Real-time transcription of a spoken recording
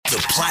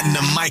The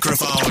platinum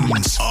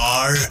microphones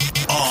are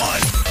on.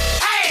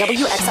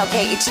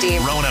 WXLK HD.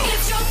 Rono.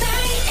 It's your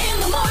thing in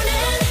the morning.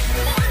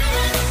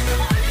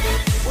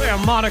 Well,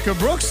 Monica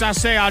Brooks, I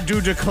say I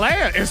do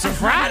declare it's a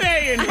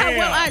Friday in here.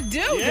 Well, I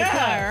do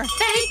declare.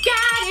 Thank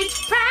God it's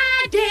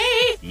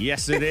Friday.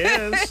 Yes, it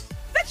is.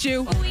 That's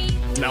you.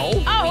 No.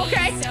 Oh,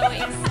 okay. So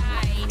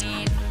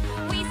excited.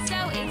 We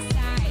so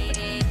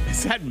excited.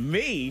 Is that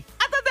me?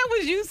 I thought that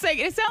was you saying.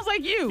 It sounds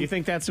like you. You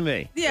think that's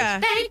me? Yeah.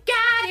 Thank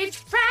God it's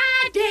Friday.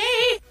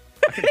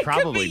 I could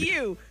probably Could be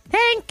you.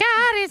 Thank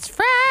God it's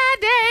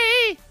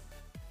Friday.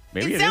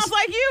 Maybe It it sounds is.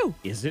 like you.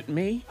 Is it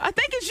me? I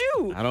think it's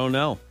you. I don't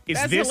know. Is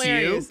That's this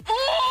hilarious. you?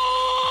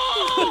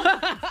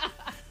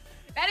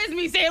 That is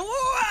me saying,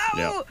 whoa.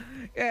 Yeah.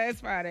 Yeah,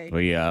 it's Friday.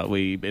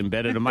 We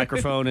embedded a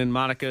microphone in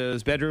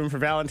Monica's bedroom for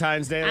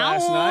Valentine's Day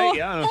last Ow. night.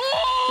 Yeah.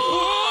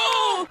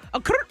 Oh.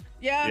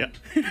 Yeah.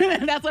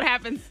 That's what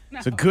happens.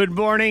 No. So good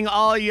morning,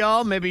 all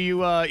y'all. Maybe you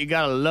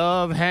got a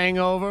love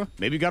hangover.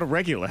 Maybe you got a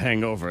regular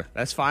hangover.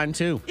 That's fine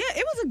too. Yeah,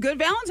 it was a good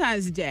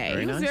Valentine's Day.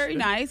 Very It was nice. very Good.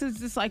 nice. It's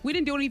just like we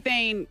didn't do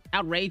anything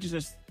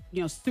outrageous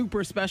or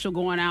super special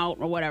going out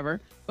or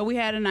whatever. But we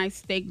had a nice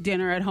steak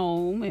dinner at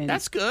home and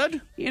That's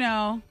good.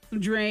 some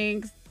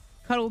drinks,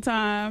 cuddle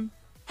time.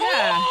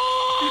 Yeah.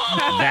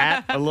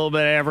 That, a little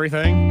bit of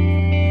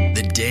everything.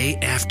 The day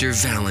after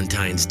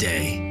Valentine's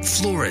Day,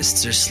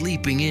 florists are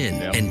sleeping in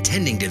Yep. and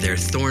tending to their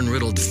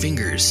thorn-riddled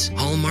fingers.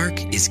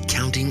 Hallmark is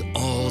counting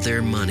all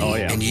their money. Oh,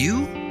 yeah. And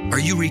you? Are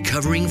you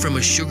recovering from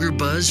a sugar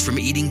buzz from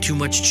eating too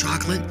much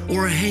chocolate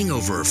or a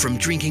hangover from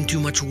drinking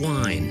too much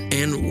wine?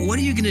 And what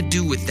are you going to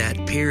do with that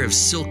pair of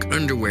silk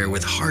underwear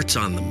with hearts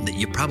on them that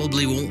you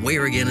probably won't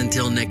wear again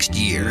until next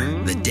year,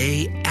 the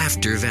day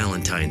after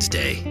Valentine's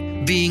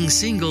Day? Being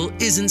single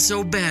isn't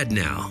so bad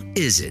now,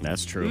 is it?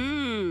 That's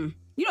true.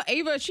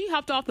 Ava, she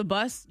hopped off the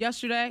bus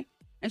yesterday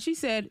and she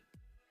said,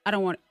 I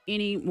don't want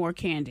any more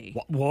candy.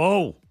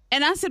 Whoa.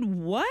 And I said,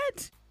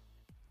 what?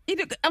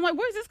 I'm like,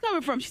 where's this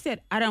coming from? She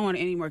said, I don't want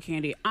any more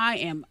candy. I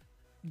am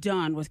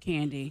done with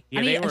candy. Yeah,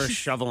 I need- they were she-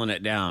 shoveling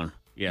it down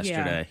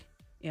yesterday.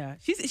 Yeah.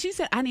 She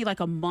said, I need like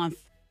a month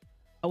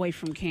away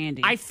from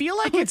candy. I feel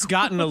like it's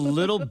gotten a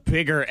little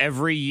bigger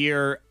every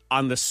year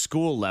on the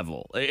school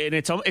level, and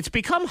it's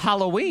become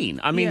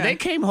Halloween. I mean, Yeah. they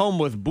came home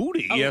with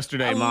booty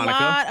yesterday, a Monica.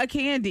 lot of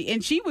candy.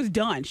 And she was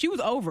done. She was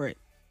over it.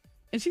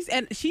 And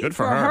Good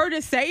for for her. her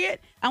to say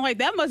it, I'm like,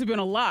 that must have been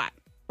a lot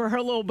for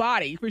her little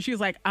body. Where she was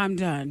like, I'm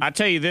done. I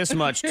tell you this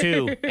much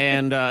too,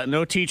 and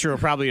no teacher will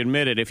probably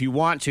admit it. If you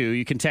want to,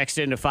 you can text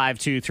into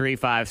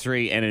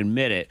 52353 and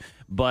admit it.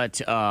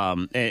 But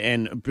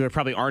and there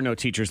probably are no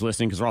teachers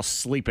listening because they're all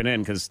sleeping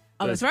in because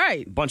that's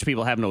right. a bunch of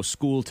people have no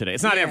school today.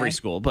 It's not Yeah. every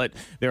school, but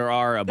there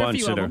are a There are a bunch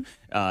few that of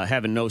are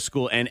having no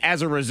school. And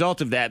as a result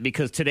of that,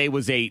 because today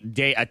was a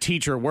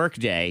teacher work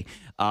day,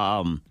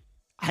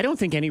 I don't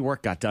think any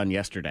work got done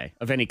yesterday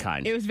of any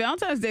kind. It was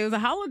Valentine's Day. It was a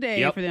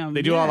holiday Yep. for them.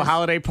 They do all the Yes.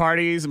 holiday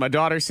parties. My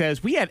daughter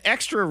says, we had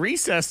extra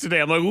recess today.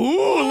 I'm like,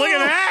 ooh, look at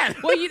that.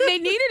 Well, they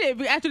needed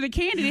it after the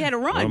candy. They had to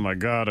run. Oh, my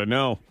God, I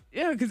know.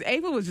 Yeah, because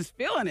Ava was just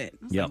feeling it.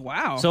 I was Yep. like,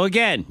 wow. So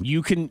again,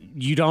 you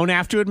don't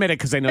have to admit it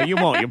because I know you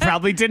won't. You'll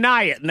probably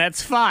deny it, and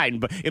that's fine.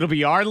 But it'll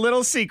be our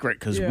little secret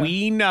because Yeah.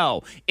 we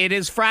know it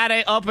is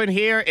Friday up in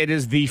here. It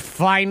is the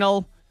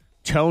final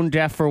Tone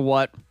Deaf for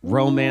What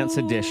romance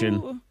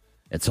edition.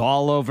 It's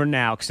all over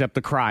now except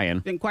the crying.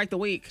 Been quite the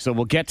week. So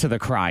we'll get to the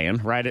crying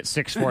right at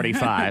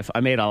 6:45. I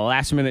made a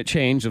last minute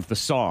change of the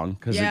song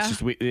because Yeah.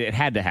 it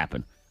had to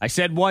happen. I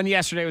said one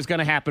yesterday was going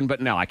to happen, but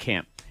no, I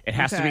can't. It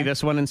has to be Okay.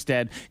 this one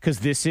instead because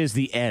this is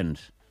the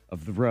end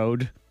of the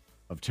road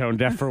of Tone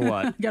Deaf for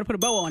What. Got to put a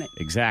bow on it.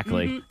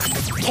 Exactly.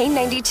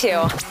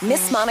 K92,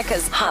 Miss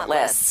Monica's Hot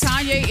List.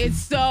 Kanye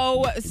is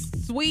so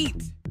sweet.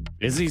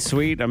 Is he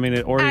sweet? I mean,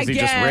 or is he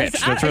just rich?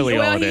 That's really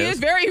well, all it he is. is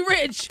very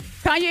rich.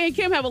 Kanye and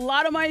Kim have a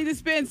lot of money to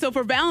spend. So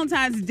for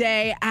Valentine's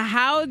Day,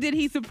 how did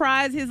he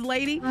surprise his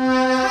lady?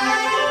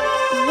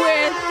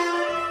 With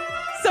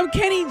some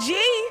Kenny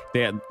G.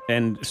 Yeah,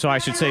 and so I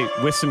should say,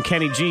 with some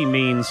Kenny G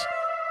means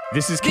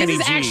this is Kenny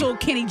This is G actual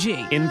Kenny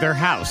G. in their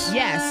house.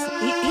 Yes.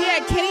 He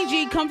had Kenny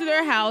G come to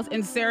their house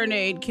and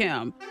serenade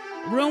Kim.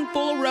 Room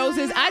full of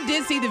roses. I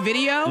did see the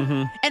video.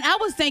 Mm-hmm. And I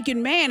was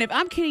thinking, man, if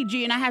I'm Kenny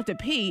G and I have to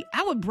pee,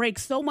 I would break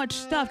so much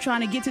stuff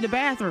trying to get to the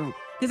bathroom.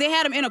 Because they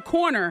had him in a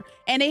corner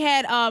and they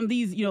had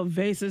these,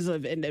 vases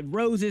and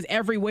roses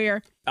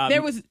everywhere.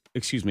 There was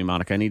Excuse me,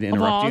 Monica. I need to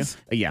interrupt vase?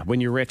 you. Yeah, when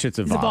you're rich, it's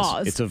a It's a vase.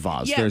 vase. It's a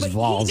vase. Yeah, There's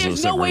but vases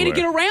there's no way to get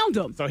everywhere. around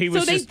him. So he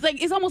was they just-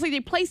 it's almost like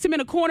they placed him in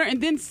a corner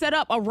and then set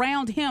up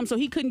around him so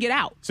he couldn't get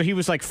out. So he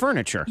was like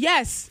furniture.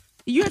 Yes.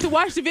 You have to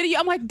watch the video.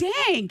 I'm like,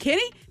 dang,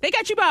 Kenny, they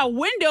got you by a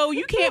window.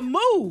 You can't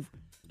move.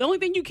 The only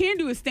thing you can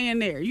do is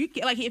stand there.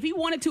 If he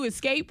wanted to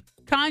escape,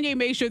 Kanye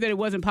made sure that it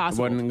wasn't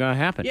possible. Wasn't going to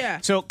happen. Yeah.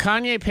 So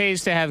Kanye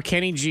pays to have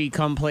Kenny G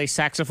come play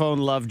saxophone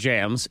love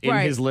jams in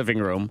Right. his living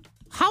room.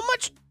 How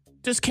much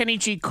does Kenny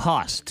G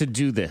cost to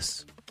do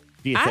this,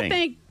 do you I think?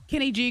 think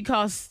Kenny G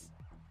costs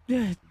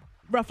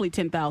roughly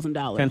 $10,000.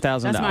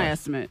 $10,000. That's my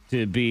estimate.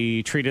 To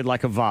be treated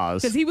like a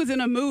vase. Because he was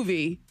in a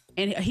movie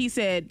and he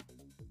said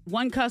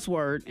one cuss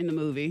word in the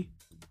movie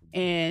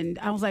And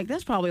I was like,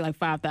 that's probably like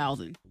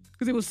 5,000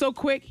 because it was so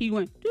quick. He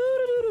went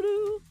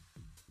doo-doo-doo-doo-doo.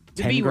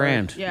 The 10 B word.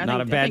 grand. Yeah,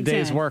 Not a bad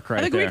day's 10. work right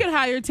I think there. we could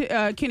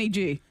hire Kenny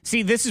G.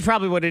 See, this is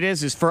probably what it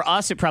is for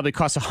us, it probably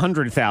costs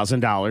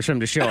 $100,000 for him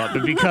to show up.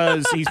 But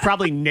because he's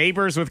probably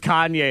neighbors with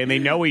Kanye and they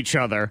know each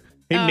other,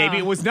 maybe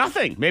it was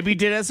nothing. Maybe he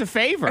did it as a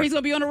favor. Or he's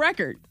going to be on a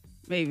record.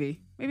 Maybe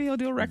he'll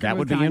do a record That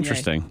with would be Kanye.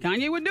 interesting.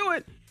 Kanye would do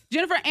it.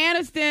 Jennifer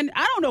Aniston,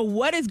 I don't know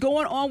what is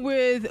going on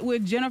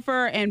with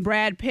Jennifer and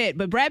Brad Pitt,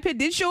 but Brad Pitt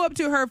did show up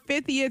to her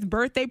 50th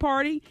birthday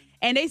party,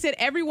 and they said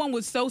everyone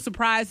was so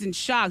surprised and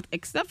shocked,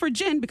 except for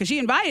Jen, because she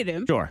invited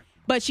him. Sure.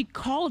 But she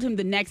called him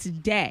the next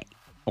day.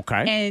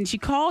 Okay. And she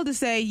called to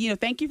say,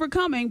 thank you for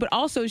coming, but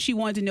also she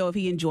wanted to know if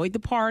he enjoyed the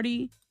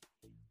party.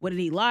 What did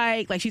he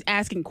like? Like, she's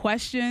asking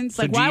questions.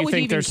 So like, do why you would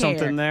think you even there's care?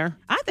 something there?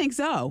 I think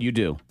so. You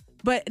do.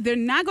 But they're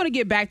not going to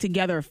get back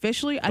together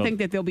officially. I think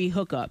that there'll be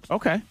hookups.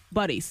 Okay.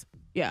 Buddies.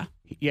 Yeah.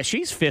 Yeah,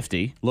 she's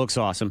 50. Looks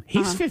awesome.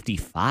 He's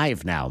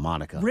 55 now,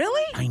 Monica.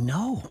 Really? I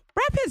know.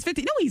 Brad Pitt's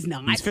 50. No, he's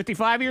not. He's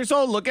 55 years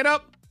old. Look it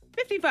up.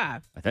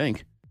 55. I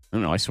think. I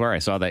don't know. I swear I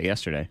saw that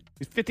yesterday.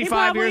 He's He 55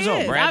 probably years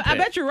old. is. Brad Pitt. I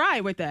bet you're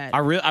right with that.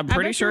 I'm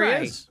pretty bet sure you're he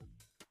right. is.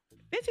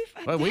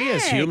 55. Well, we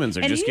as Dang. humans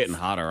are And just he's- getting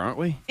hotter, aren't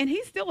we? And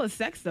he's still a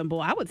sex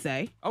symbol, I would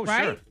say. Oh,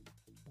 right? sure.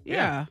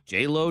 Yeah.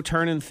 J-Lo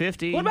turning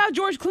 50. What about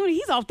George Clooney?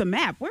 He's off the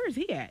map. Where is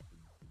he at?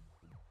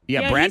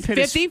 Yeah, Brad he's Pitt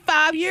is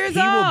 55 years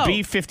He old. will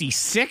be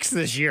 56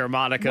 this year,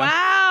 Monica. Wow,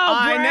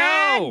 I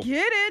Brad, know.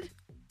 Get it?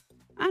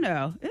 I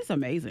know. It's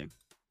amazing.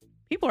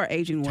 People are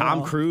aging well.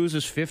 Tom Cruise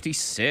is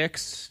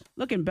 56.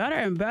 Looking better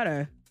and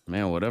better.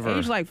 Man, whatever.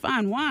 Age like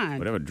fine wine.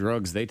 Whatever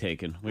drugs they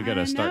taking, we got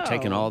I to start know.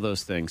 taking all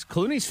those things.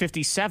 Clooney's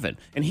 57,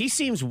 and he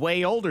seems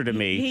way older to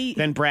me He-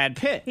 than Brad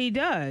Pitt. He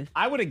does.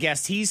 I would have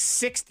guessed he's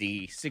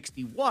 60,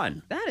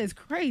 61. That is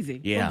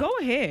crazy. Yeah. Well,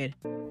 go ahead.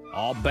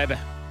 Oh, baby.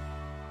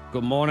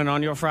 Good morning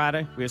on your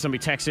Friday. We have somebody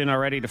text in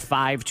already to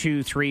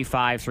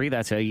 52353.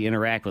 That's how you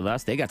interact with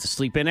us. They got to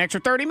sleep in extra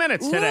 30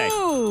 minutes today.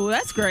 Ooh,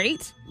 that's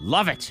great.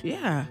 Love it.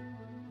 Yeah.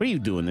 What are you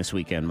doing this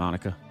weekend,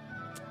 Monica?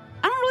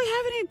 I don't really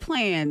have any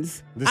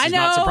plans. This I is know,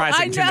 not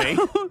surprising I to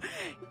know.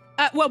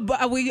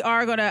 We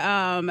are going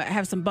to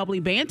have some bubbly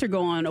banter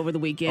going over the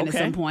weekend Okay.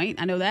 at some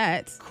point. I know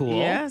that. Cool.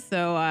 Yeah,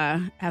 so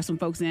have some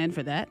folks in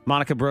for that.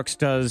 Monica Brooks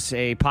does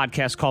a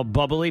podcast called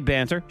Bubbly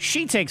Banter.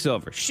 She takes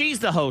over. She's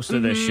the host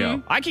of this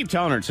show. I keep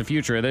telling her it's the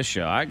future of this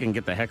show. I can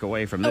get the heck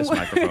away from this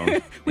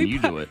microphone and you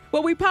do it.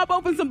 Well, we pop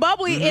open some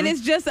bubbly, and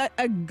it's just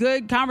a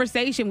good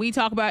conversation. We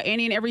talk about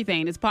any and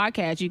everything. It's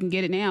podcast. You can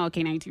get it now at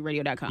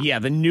K92Radio.com. Yeah,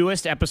 the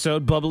newest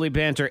episode, Bubbly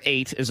Banter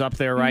 8, is up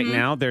there right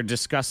now. They're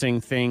discussing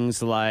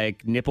things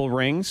like nipple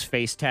rings,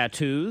 face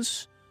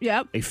tattoos,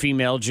 Yep. a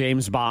female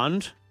James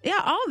Bond. Yeah,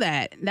 all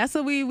that. That's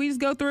what we just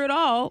go through it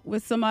all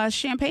with some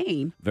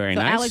champagne. Very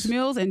so nice. Alex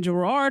Mills and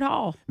Gerard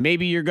Hall.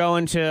 Maybe you're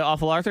going to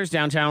Awful Arthur's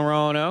downtown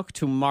Roanoke.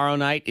 Tomorrow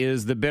night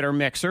is the Bitter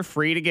Mixer.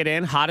 Free to get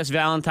in. Hottest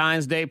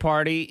Valentine's Day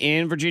party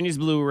in Virginia's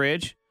Blue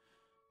Ridge.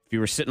 If you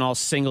were sitting all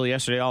single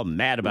yesterday, all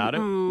mad about it,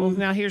 well,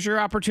 now here's your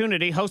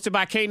opportunity. Hosted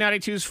by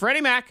K92's Freddie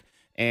Mac.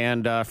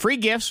 And free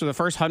gifts for the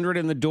first 100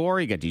 in the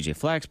door. You got DJ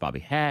Flex, Bobby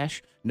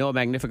Hash, Noah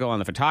Magnifico on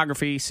the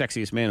photography,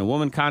 Sexiest Man and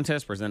Woman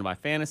contest presented by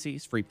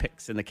Fantasies. Free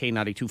picks in the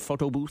K92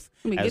 photo booth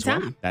It'll be a as good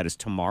well. time. That is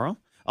tomorrow.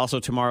 Also,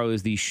 tomorrow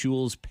is the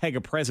Schul's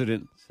Pega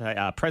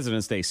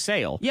President's Day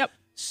sale. Yep.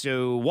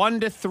 So 1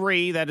 to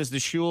 3, that is the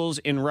Schul's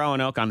in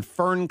Roanoke on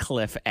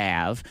Ferncliff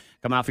Ave.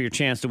 Come out for your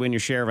chance to win your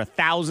share of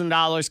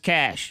 $1,000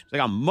 cash. They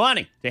got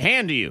money to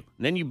hand to you.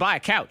 And then you buy a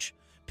couch.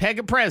 Peg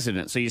a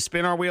president. So you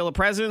spin our wheel of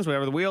presidents.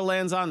 Whatever the wheel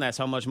lands on, that's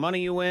how much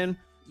money you win.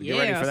 So get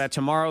ready Yes. for that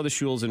tomorrow. The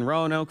Schul's in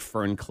Roanoke,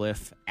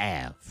 Ferncliff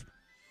Ave.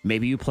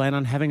 Maybe you plan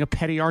on having a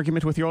petty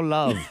argument with your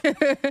love. There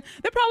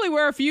probably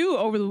were a few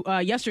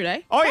over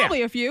yesterday. Oh, yeah.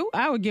 Probably a few.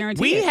 I would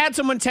guarantee We it. had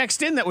someone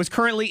text in that was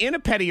currently in a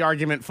petty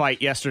argument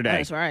fight yesterday.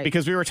 That's right.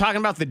 Because we were talking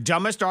about the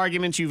dumbest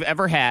arguments you've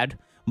ever had.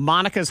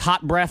 Monica's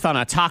hot breath on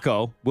a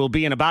taco will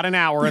be in about an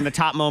hour in the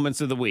top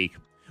moments of the week.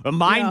 But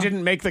mine Yeah.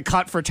 didn't make the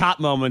cut for top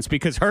moments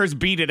because hers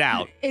beat it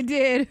out. It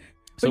did.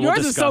 So But we'll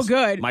yours is so discuss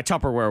good. My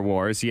Tupperware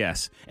wars,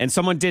 yes. And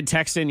someone did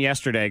text in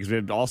yesterday because we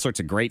had all sorts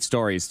of great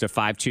stories to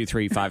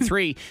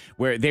 52353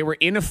 where they were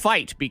in a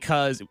fight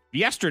because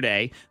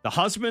yesterday the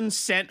husband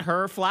sent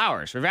her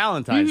flowers for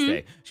Valentine's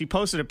Day. She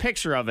posted a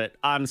picture of it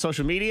on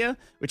social media,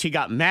 which he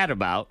got mad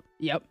about.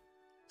 Yep.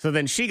 So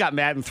then she got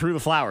mad and threw the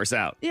flowers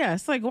out. Yeah,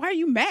 it's like, why are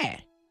you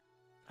mad?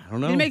 I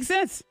don't know. It makes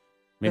sense.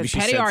 Maybe The she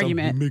petty said something.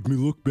 argument. You make me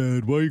look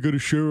bad. Why you got to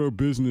share our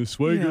business?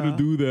 Why you got to Yeah.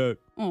 do that?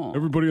 Aw.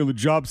 Everybody on the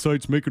job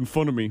site's making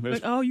fun of me.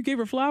 Like, oh, you gave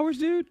her flowers,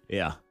 dude?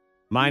 Yeah.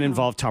 Mine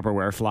involved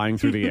Tupperware flying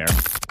through the air.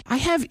 I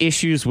have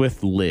issues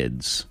with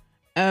lids.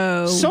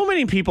 Oh. So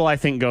many people, I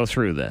think, go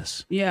through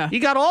this. Yeah.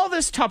 You got all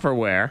this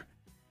Tupperware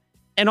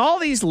and all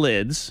these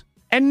lids,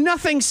 and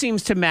nothing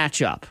seems to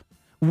match up.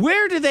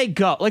 Where do they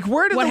go? Like,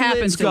 where do What the lids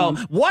happens to go?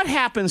 them? What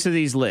happens to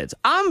these lids?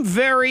 I'm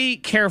very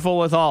careful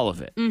with all of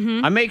it.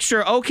 I make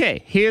sure,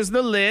 okay, here's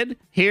the lid,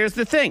 here's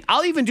the thing.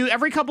 I'll even do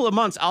every couple of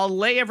months, I'll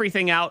lay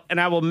everything out and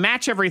I will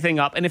match everything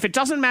up. And if it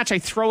doesn't match, I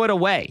throw it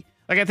away.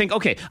 Like, I think,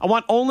 okay, I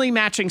want only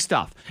matching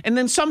stuff. And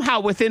then somehow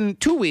within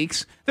 2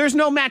 weeks, there's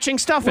no matching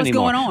stuff What's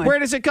anymore. going on? Where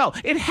does it go?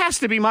 It has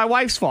to be my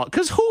wife's fault.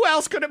 Because who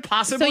else could it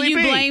possibly So you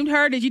be? blamed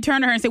her? Did you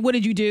turn to her and say, what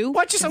did you do?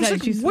 What? Just, I Is was that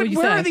like, what you- what, what you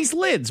where said? are these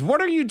lids?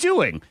 What are you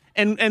doing?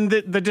 And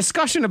the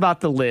discussion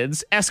about the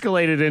lids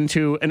escalated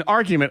into an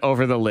argument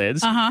over the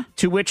lids,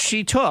 to which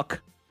she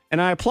took, and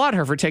I applaud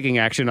her for taking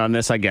action on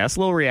this, I guess, a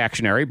little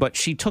reactionary, but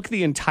she took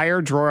the entire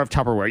drawer of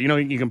Tupperware. You know,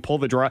 you can pull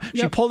the drawer out.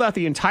 She pulled out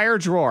the entire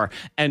drawer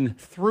and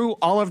threw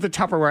all of the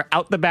Tupperware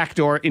out the back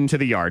door into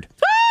the yard.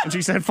 And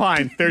she said,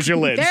 fine, there's your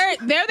lids.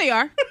 There they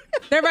are.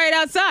 They're right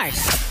outside.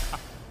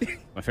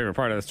 My favorite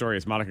part of the story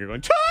is Monica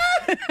going,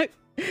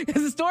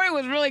 Because the story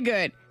was really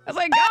good. I was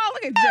like, oh,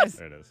 look at this.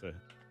 there it is.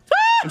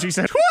 And she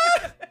said,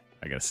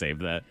 I got to save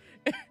that.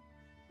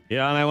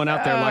 Yeah, and I went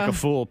out there like a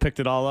fool, picked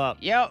it all up.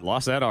 Yep.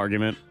 Lost that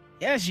argument.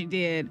 Yes, you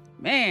did.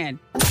 Man.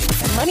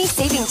 Money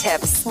saving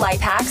tips,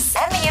 life hacks,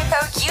 and the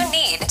info you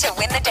need to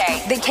win the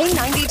day. The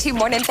K92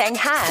 Morning Thing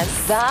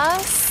has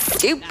the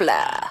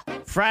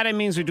dupla. Friday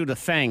means we do the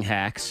Fang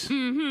hacks.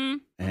 Mm-hmm.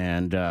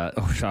 And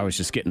I was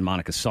just getting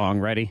Monica's song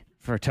ready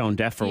for Tone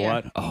Deaf for Yeah.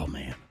 what? Oh,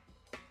 man.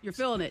 You're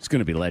feeling it. It's going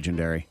to be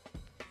legendary.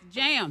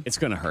 Jam. It's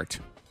going to hurt.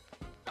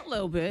 A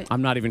little bit.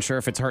 I'm not even sure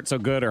if it's hurt so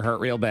good or hurt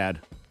real bad.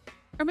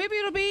 Or maybe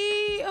it'll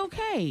be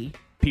okay.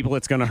 People,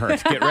 it's going to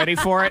hurt. Get ready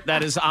for it.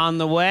 That is on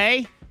the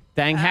way.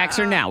 Fang hacks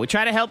are now. We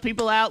try to help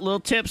people out. Little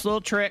tips,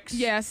 little tricks.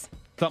 Yes.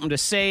 Something to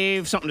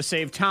save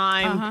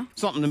time,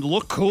 something to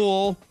look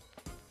cool,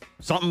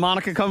 something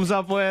Monica comes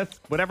up with,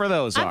 whatever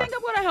those are. I think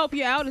I'm going to help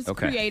you out. It's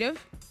Okay.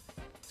 creative.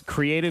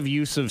 Creative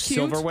use of Cute.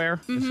 silverware?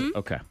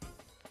 Okay.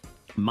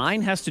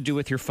 Mine has to do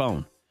with your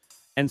phone.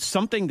 And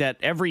something that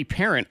every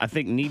parent, I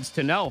think, needs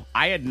to know.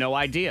 I had no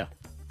idea.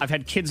 I've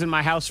had kids in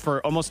my house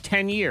for almost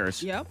 10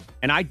 years. Yep.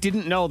 And I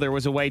didn't know there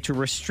was a way to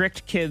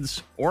restrict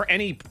kids or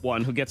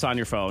anyone who gets on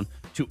your phone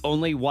to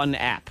only one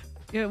app.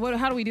 Yeah,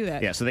 how do we do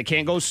that? Yeah, so they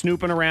can't go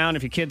snooping around.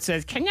 If your kid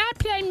says, "Can I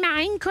play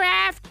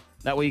Minecraft?"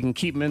 That way you can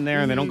keep them in there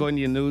and they don't go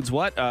into your nudes.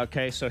 What?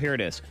 Okay, so here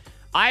it is.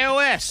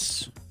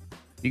 iOS.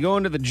 You go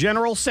into the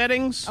general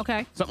settings.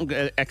 Okay.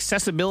 Something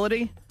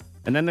accessibility.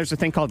 And then there's a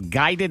thing called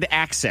guided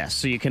access.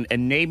 So you can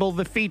enable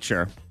the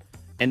feature.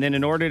 And then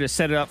in order to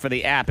set it up for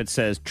the app, it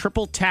says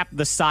triple tap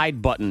the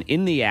side button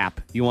in the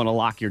app you want to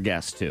lock your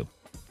guests to.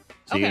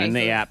 So you're in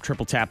the app,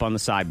 triple tap on the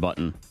side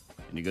button,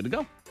 and you're good to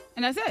go.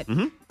 And that's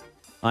it.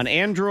 On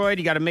Android,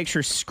 you got to make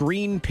sure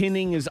screen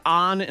pinning is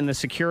on in the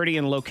security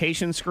and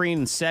location screen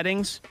and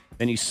settings.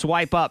 Then you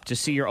swipe up to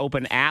see your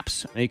open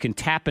apps, and you can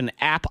tap an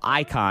app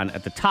icon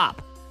at the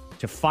top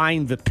to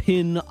find the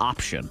pin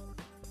option.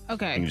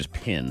 Okay. You can just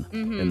pin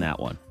in that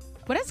one.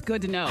 But that's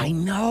good to know. I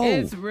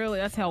know.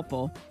 That's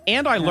helpful.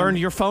 And I learned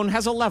your phone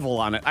has a level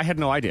on it. I had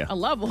no idea. A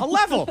level? A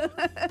level.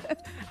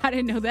 I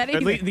didn't know that either.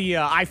 The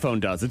iPhone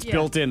does. It's Yeah.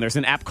 built in. There's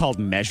an app called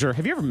Measure.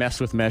 Have you ever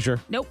messed with Measure?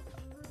 Nope.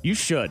 You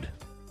should.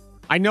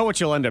 I know what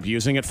you'll end up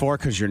using it for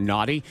because you're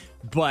naughty,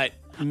 but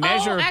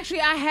Measure... Oh,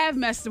 actually, I have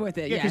messed with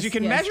it. Yeah, 'cause yes, you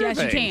can yes, measure Yes,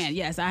 you things. can.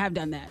 Yes, I have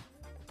done that.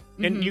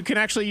 And you can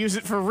actually use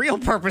it for real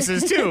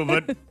purposes too,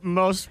 but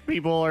most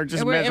people are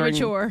just We're measuring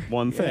immature.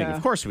 one thing. Yeah.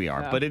 Of course we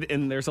are, but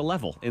and there's a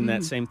level in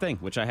that same thing,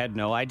 which I had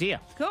no idea.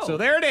 Cool. So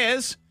there it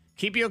is.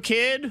 Keep your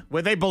kid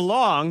where they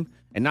belong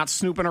and not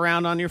snooping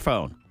around on your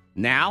phone.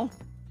 Now,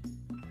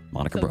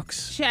 Monica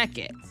Brooks. Check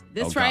it.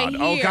 This Oh, right God.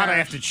 here. Oh, God, I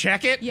have to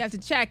check it? You have to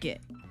check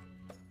it.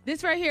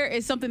 This right here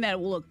is something that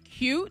will look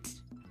cute.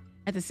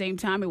 At the same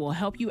time, it will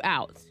help you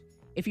out.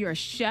 If you're a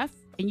chef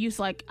and you're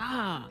like,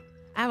 I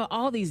have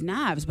all these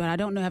knives, but I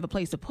don't have a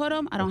place to put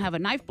them. I don't have a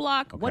knife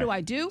block. What do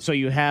I do? So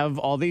you have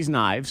all these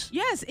knives.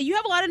 Yes, you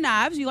have a lot of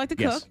knives. You like to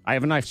Yes, cook. I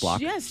have a knife block.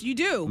 Yes, you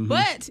do.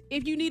 But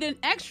if you need an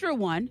extra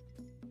one,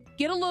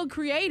 get a little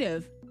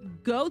creative.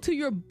 Go to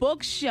your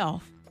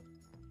bookshelf.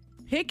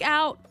 Pick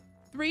out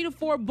 3 to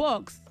 4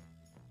 books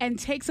and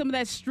take some of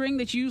that string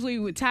that you usually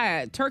would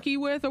tie a turkey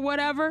with or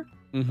whatever.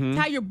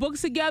 Tie your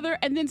books together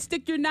and then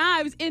stick your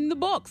knives in the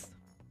books.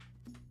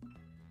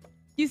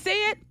 You see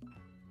it?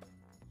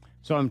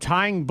 So I'm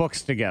tying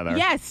books together.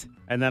 Yes.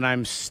 And then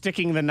I'm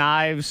sticking the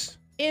knives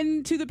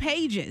Into the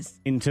pages.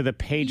 into the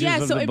pages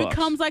Yes, of so the it books.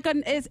 becomes like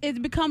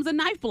it becomes a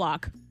knife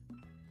block.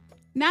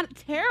 Not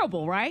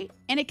terrible, right?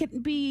 And it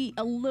can be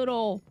a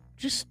little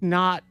just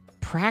not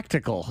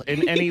practical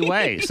in any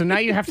way. So now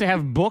you have to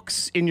have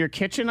books in your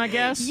kitchen, I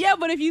guess? Yeah,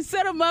 but if you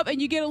set them up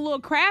and you get a little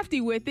crafty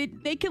with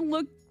it, they can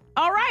look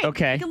all right.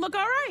 Okay. They can look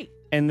all right.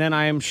 And then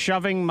I am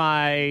shoving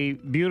my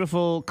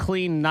beautiful,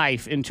 clean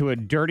knife into a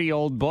dirty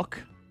old book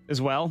as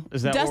well.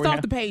 Is that Dust what we off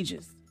have? the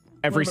pages.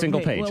 Every single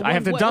page. What- I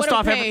have to what- dust what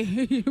off a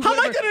every... page. How am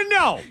I going to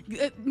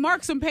know?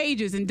 Mark some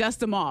pages and dust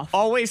them off.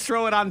 Always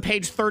throw it on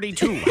page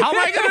 32. How am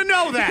I going to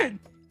know that?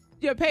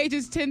 Yeah,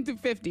 pages 10 through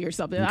 50 or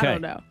something. Okay. I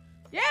don't know.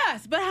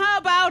 Yes, but how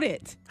about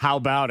it? How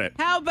about it?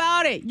 How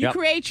about it? You Yep.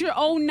 create your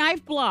own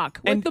knife block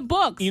with And the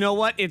books. You know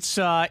what? It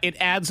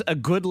adds a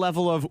good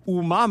level of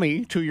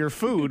umami to your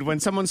food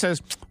when someone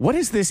says, "What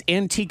is this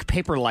antique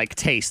paper-like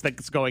taste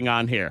that's going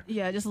on here?"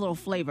 Yeah, just a little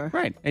flavor.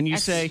 Right. And you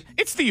say,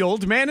 "It's the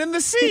old man in the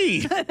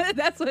sea."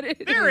 That's what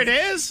it is. There it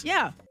is.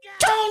 Yeah.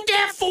 tone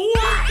deaf for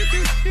what?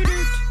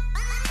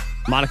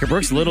 Monica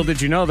Brooks, little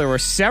did you know there were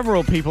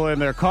several people in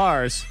their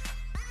cars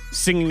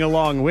singing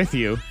along with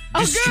you,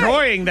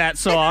 destroying that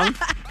song.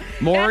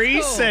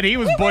 Maurice said he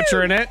was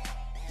butchering it.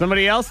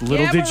 Somebody else,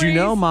 little did you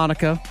know,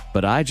 Monica,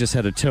 but I just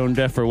had a tone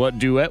deaf for what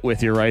duet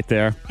with you right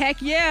there.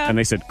 Heck yeah. And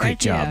they said, great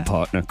job,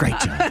 partner. Great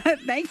job.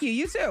 Thank you.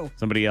 You too.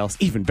 Somebody else,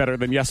 even better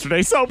than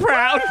yesterday. So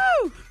proud.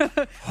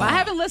 Well, I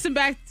haven't listened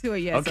back to it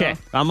yet. Okay,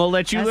 so I'm going to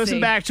let you let's listen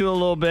see. back to it a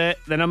little bit.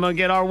 Then I'm going to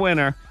get our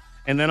winner.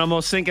 And then I'm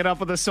going to sync it up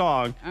with a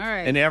song. All right.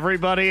 And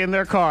everybody in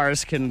their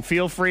cars can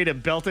feel free to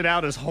belt it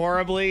out as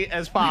horribly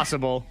as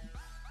possible.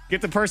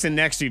 Get the person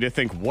next to you to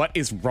think, what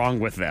is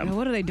wrong with them? Yeah,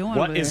 what are they doing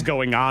What over is there?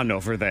 going on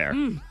over there?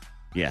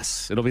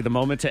 Yes, it'll be the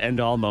moment to end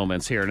all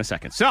moments here in a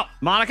second. So,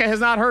 Monica has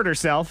not heard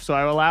herself, so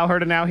I will allow her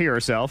to now hear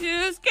herself.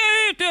 Just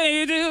keep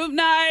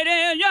tonight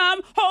and I'm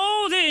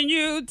holding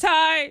you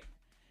tight.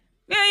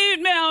 Lay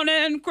down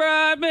and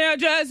cry, may I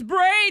just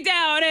break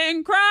down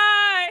and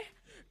cry.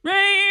 Rain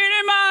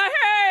in my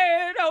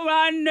head, oh,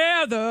 I'll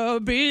never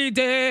be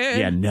dead.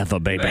 Yeah, never,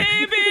 baby.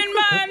 Baby, in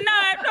my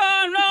night,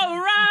 all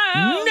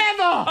around.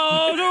 Never!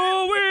 All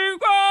do we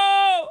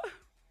go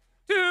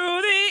to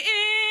the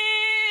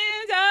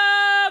end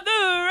of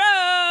the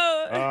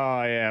road.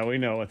 Oh, yeah, we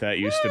know what that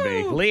used to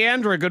be.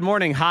 Leandra, good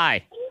morning.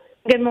 Hi.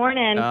 Good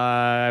morning.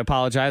 I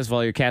apologize if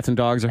all your cats and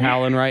dogs are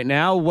howling right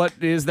now. What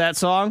is that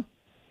song?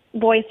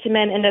 Boys to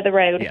Men, End of the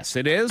Road. Yes,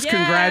 it is. Yes.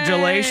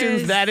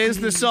 Congratulations. That is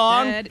the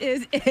song. That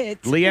is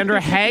it. Leandra,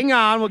 hang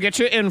on. We'll get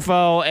you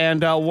info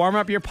and warm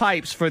up your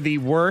pipes for the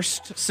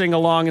worst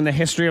sing-along in the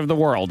history of the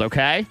world,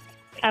 okay?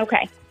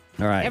 Okay.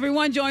 All right.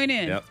 Everyone join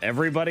in. Yep.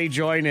 Everybody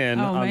join in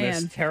Oh, on man.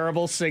 this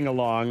terrible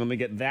sing-along. Let me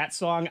get that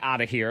song out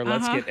of here.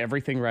 Let's get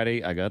everything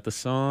ready. I got the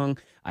song.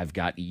 I've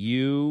got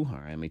you. All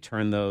right, let me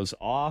turn those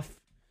off.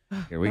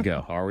 Here we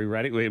go. Are we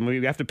ready?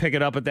 We have to pick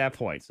it up at that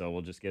point, so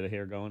we'll just get it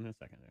here going in a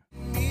second there.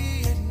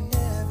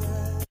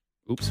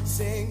 Oops.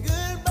 Just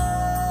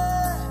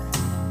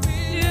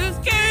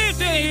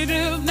keep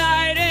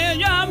tonight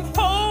and I'm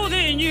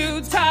holding you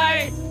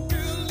tight.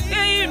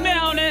 Lay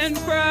down and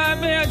cry,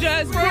 may I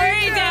just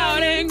break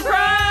down and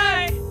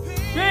cry.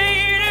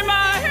 Rain in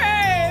my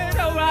head,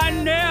 oh,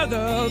 I'll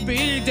never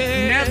be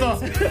dead. Never.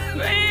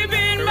 Baby,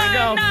 in we my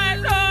go.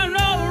 nights all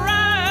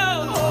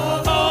around.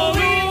 Oh,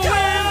 we will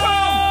go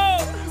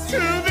to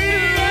the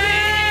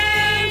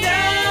end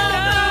of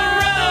the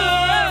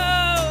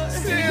road.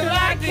 Still I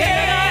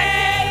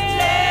can't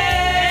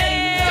let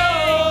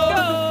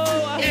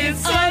go.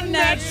 It's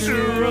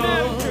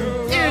unnatural.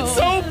 It's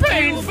so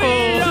painful.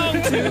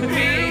 To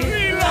me.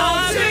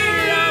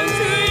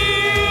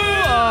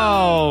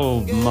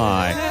 Oh,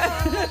 my.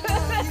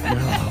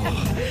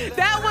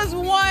 That was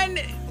one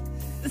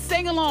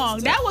sing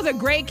along. That was a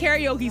great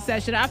karaoke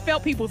session. I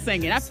felt people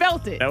singing. I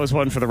felt it. That was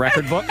one for the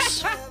record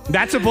books.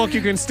 That's a book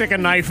you can stick a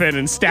knife in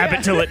and stab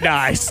it till it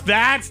dies.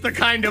 That's the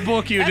kind of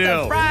book you That's do.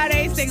 a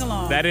Friday sing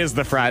along. That is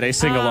the Friday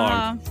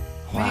sing-along.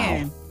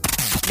 Man.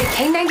 The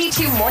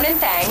K92 Morning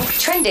Thang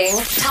trending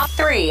top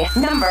 3.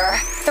 Number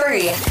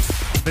 3.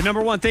 The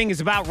number one thing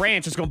is about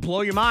ranch. It's going to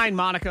blow your mind,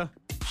 Monica.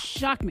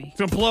 Shock me. It's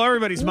going to blow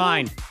everybody's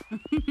mind.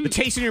 The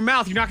taste in your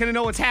mouth, you're not going to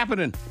know what's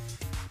happening.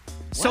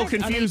 So What are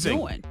they confusing.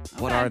 doing?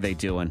 What Okay. are they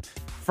doing?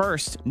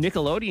 First,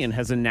 Nickelodeon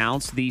has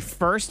announced the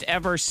first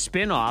ever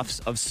spin-offs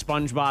of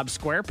SpongeBob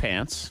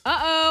SquarePants.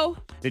 Uh-oh.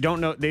 They don't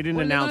know. They didn't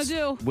What are they announce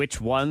gonna do? which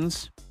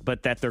ones,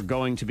 but that they're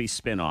going to be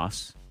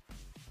spin-offs.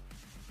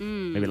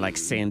 Maybe like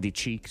Sandy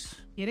Cheeks,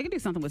 Yeah, they can do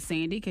something with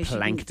Sandy. 'Cause she can-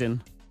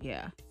 Plankton.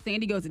 Yeah.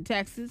 Sandy goes to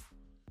Texas.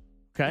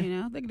 Okay. You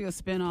know, they can do a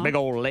spin-off. Big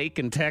old lake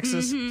in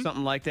Texas,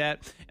 something like that.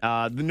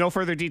 No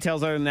further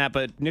details other than that,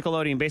 but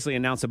Nickelodeon basically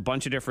announced a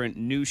bunch of different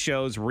new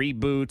shows,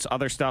 reboots,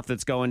 other stuff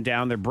that's going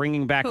down. They're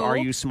bringing back Cool. Are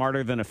You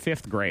Smarter Than a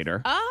Fifth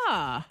Grader,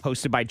 Ah,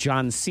 hosted by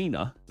John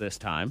Cena this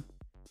time.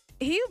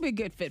 he would be a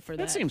good fit for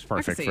that. That seems I can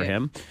perfect see for it.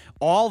 him.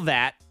 All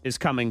That is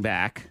coming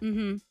back,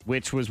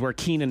 which was where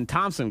Kenan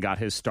Thompson got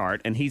his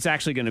start, and he's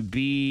actually going to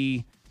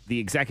be the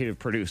executive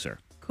producer.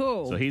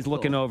 Cool. So he's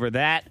looking over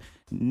that.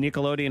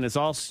 Nickelodeon has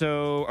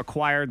also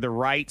acquired the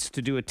rights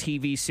to do a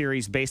TV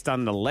series based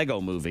on the Lego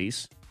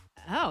movies.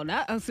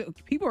 So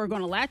people are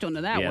going to latch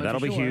onto that one. Yeah, that'll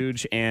for be sure.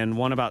 huge. And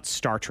one about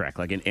Star Trek,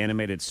 like an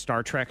animated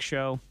Star Trek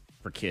show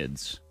for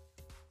kids.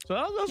 So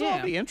those will all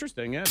Yeah. be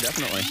interesting. Yeah,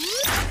 definitely.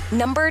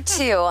 Number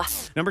 2.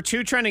 Number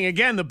 2 trending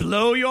again, the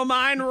blow your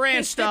mind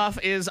ranch stuff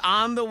is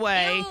on the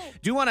way.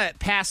 Do want to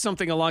pass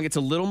something along. It's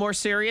a little more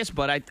serious,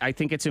 but I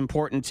think it's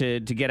important to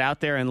get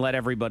out there and let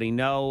everybody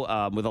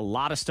know with a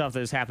lot of stuff that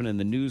has happened in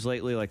the news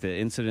lately, like the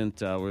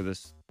incident where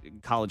this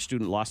college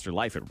student lost her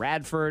life at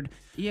Radford.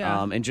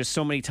 Yeah. And just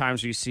so many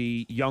times you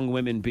see young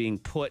women being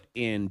put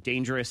in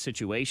dangerous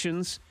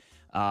situations.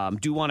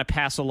 Do want to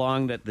pass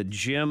along that the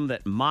gym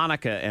that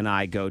Monica and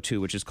I go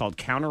to, which is called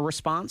Counter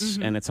Response,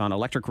 and it's on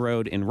Electric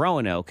Road in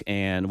Roanoke.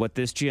 And what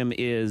this gym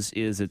is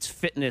it's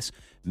fitness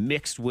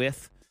mixed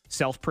with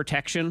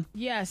self-protection.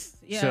 Yes.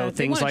 Yeah. So they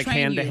things wanna like train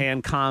you.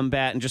 hand-to-hand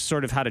combat and just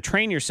sort of how to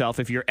train yourself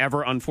if you're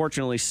ever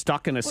unfortunately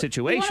stuck in a You want to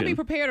situation. be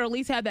prepared or at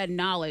least have that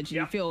knowledge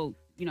Yeah. and feel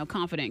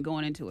confident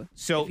going into it.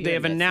 So if you're they in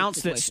have that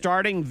announced that situation.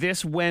 starting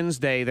this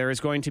Wednesday, there is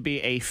going to be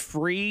a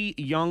free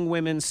young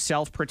women's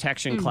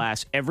self-protection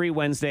class every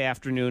Wednesday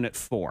afternoon at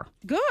 4.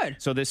 Good.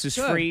 So this is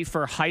Good. free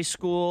for high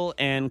school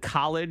and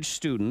college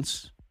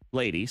students,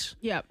 ladies.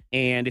 Yep.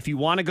 And if you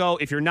want to go,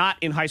 if you're not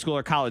in high school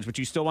or college, but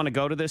you still want to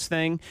go to this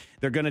thing,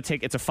 they're going to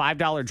it's a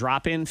 $5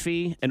 drop-in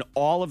fee, and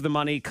all of the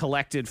money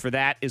collected for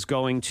that is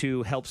going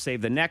to help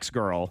save the Next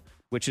Girl,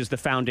 which is the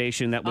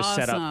foundation that was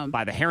set up Awesome.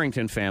 by the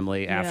Harrington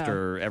family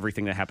after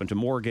everything that happened to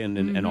Morgan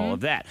and all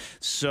of that.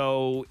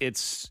 So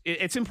it's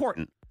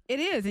important. It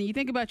is, and you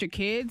think about your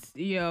kids,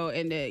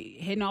 and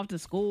heading off to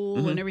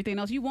school and everything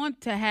else. You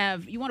want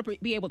to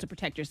be able to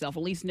protect yourself.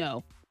 At least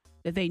know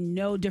that they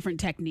know different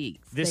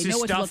techniques. This they is know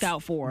what stuff to look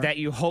out for. that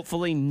you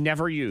hopefully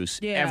never use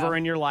ever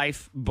in your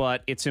life,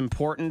 but it's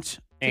important.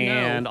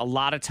 And a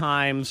lot of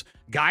times,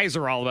 guys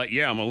are all about, I'm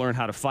going to learn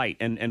how to fight.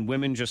 And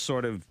women just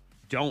sort of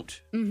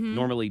don't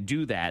normally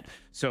do that.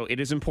 So it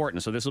is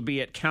important. So this will be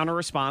at Counter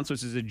Response,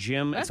 which is a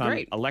gym. That's it's on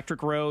great.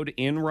 Electric Road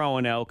in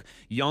Roanoke.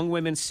 Young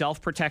women's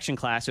self-protection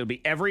class. It'll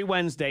be every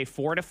Wednesday,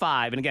 4 to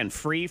 5. And again,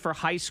 free for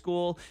high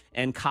school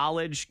and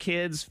college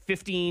kids.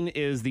 15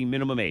 is the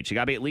minimum age. You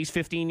got to be at least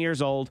 15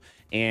 years old.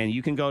 And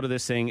you can go to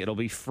this thing. It'll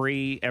be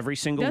free every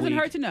single week. Doesn't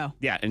hurt to know.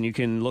 Yeah, and you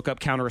can look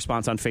up Counter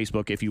Response on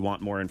Facebook if you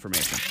want more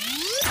information.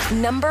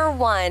 Number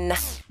 1.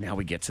 Now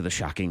we get to the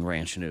shocking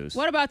ranch news.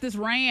 What about this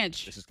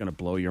ranch? This is going to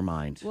blow your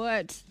mind.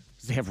 What?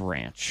 They have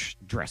ranch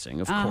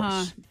dressing, of Uh-huh.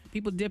 course.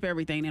 People dip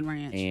everything in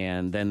ranch.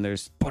 And then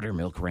there's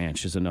buttermilk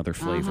ranch is another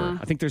flavor.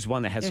 I think there's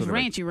one that has There's sort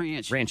of ranchy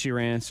ranch. Ranchy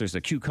ranch. There's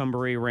a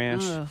cucumbery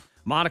ranch. Ugh.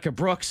 Monica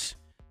Brooks,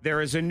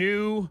 there is a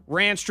new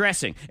ranch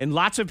dressing. And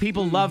lots of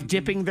people love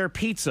dipping their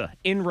pizza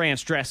in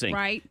ranch dressing.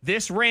 Right.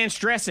 This ranch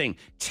dressing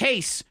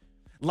tastes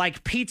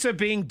like pizza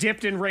being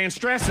dipped in ranch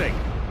dressing.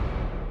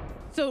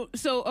 So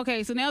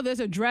now there's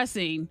a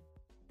dressing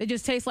that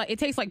just tastes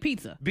like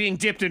pizza. Being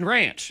dipped in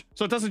ranch.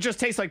 So it doesn't just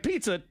taste like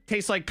pizza, it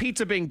tastes like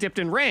pizza being dipped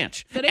in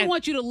ranch. So they And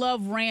want you to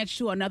love ranch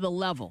to another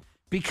level.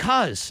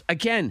 because,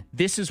 again,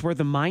 this is where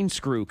the mind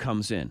screw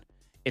comes in.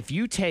 If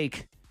you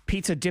take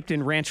pizza dipped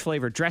in ranch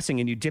flavored dressing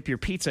and you dip your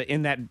pizza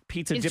in that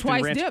pizza It's dipped twice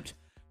in ranch, dipped.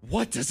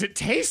 what does it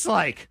taste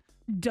like?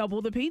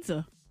 Double the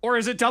pizza. Or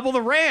is it double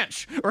the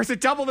ranch? Or is it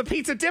double the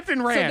pizza dipped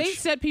in ranch? So they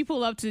set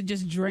people up to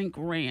just drink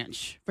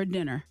ranch for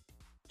dinner.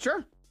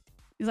 Sure.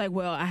 He's like,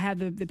 well, I have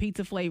the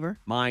pizza flavor.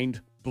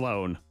 Mind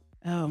blown.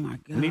 Oh my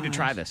god. We need to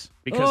try this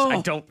because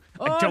I don't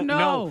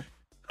know.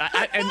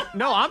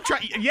 I'm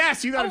trying.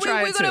 Yes, you got to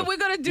try it too. We're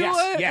gonna do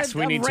yes,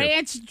 we a need to.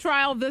 ranch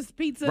trial this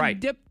pizza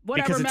dip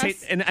whatever because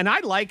mess. and I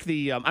like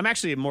the. I'm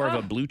actually more of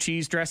a blue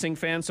cheese dressing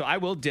fan, so I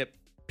will dip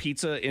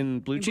pizza in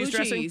blue cheese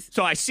dressing. cheese.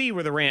 So I see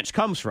where the ranch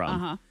comes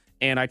from,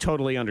 and I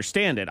totally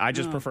understand it. I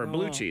just prefer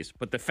blue God. cheese,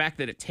 but the fact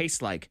that it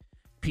tastes like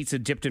pizza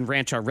dipped in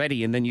ranch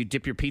already, and then you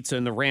dip your pizza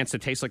in the ranch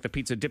that tastes like the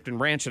pizza dipped in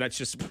ranch, and that's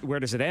just, where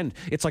does it end?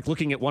 It's like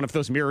looking at one of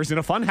those mirrors in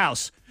a fun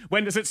house.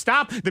 When does it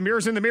stop? The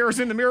mirror's in the mirror's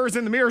in the mirror's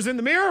in the mirror's in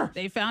the mirror.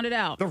 They found it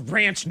out. The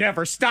ranch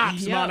never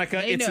stops, Yep, Monica.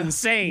 they It's know.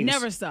 insane.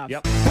 Never stops.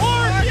 Yep.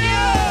 Fork you!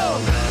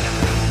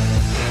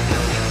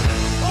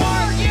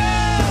 Fork you!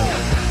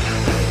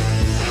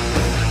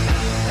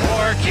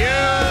 Fork you!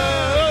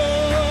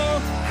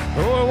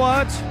 Or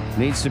what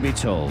needs to be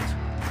told.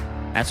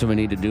 That's what we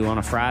need to do on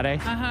a Friday.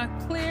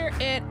 Clear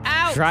it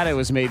out. Friday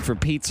was made for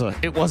pizza.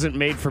 It wasn't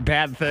made for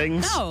bad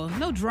things.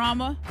 No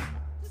drama.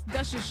 Just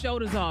dust your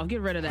shoulders off. Get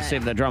rid of that.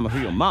 Save that drama for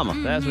your mama.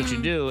 That's what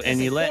you do. And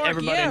you let Fork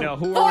everybody you. know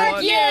who Fork it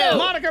was. you.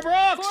 Monica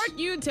Brooks! Fork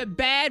you to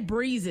bad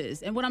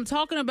breezes. And what I'm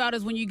talking about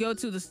is when you go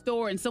to the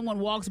store and someone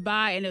walks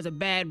by and there's a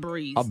bad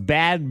breeze. A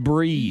bad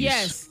breeze.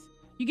 Yes.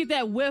 You get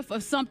that whiff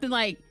of something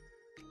like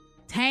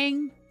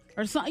Tang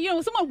or something.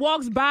 When someone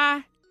walks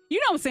by, you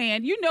know what I'm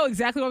saying? You know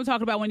exactly what I'm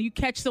talking about when you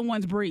catch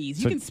someone's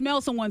breeze. You can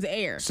smell someone's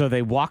air. So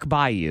they walk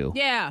by you.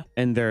 Yeah.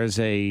 And there's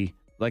a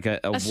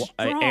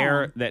strong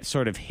air that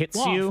sort of hits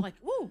Waft, you. like,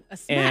 ooh, a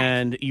smack.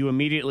 And you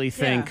immediately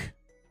think,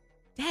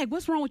 Dad,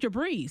 what's wrong with your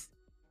breeze?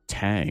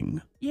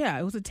 Tang. Yeah,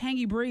 it was a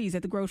tangy breeze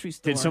at the grocery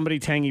store. Did somebody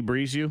tangy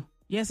breeze you?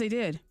 Yes, they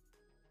did.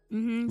 So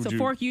you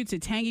fork you to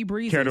tangy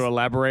breezes. Care to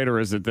elaborate, or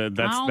is it that's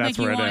I don't think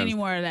you where it want ends? any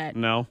more of that.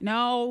 No?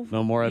 No.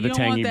 No more of You the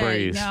don't want tangy that.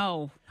 breeze.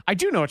 No. I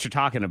do know what you're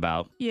talking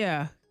about.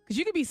 Yeah. Because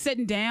you could be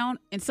sitting down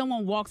and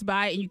someone walks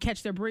by and you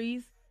catch their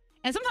breeze.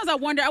 And sometimes I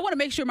wonder, I want to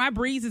make sure my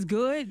breeze is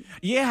good.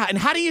 Yeah, and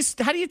how do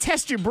you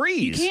test your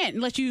breeze? You can't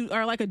unless you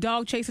are like a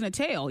dog chasing a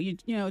tail. You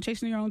know,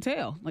 chasing your own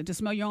tail, like to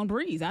smell your own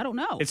breeze. I don't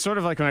know. It's sort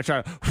of like when I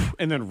try to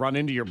and then run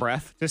into your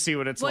breath to see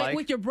what it's like.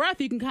 With your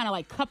breath, you can kind of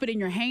like cup it in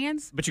your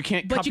hands. But you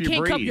can't But cup you your can't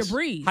breeze. cup your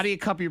breeze. How do you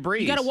cup your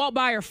breeze? You got to walk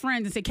by your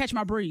friends and say, "Catch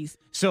my breeze."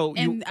 So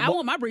And I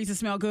want my breeze to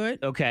smell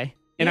good. Okay.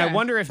 And I Yeah.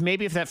 wonder if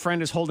that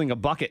friend is holding a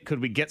bucket,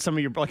 could we get some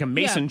of your, like a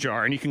mason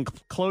jar, and you can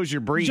close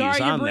your breeze Jar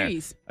your on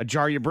breeze. there.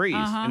 Jar your breeze.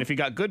 Uh-huh. And if you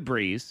got good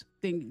breeze,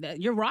 Then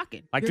that you're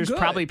rocking. like You're there's good.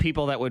 probably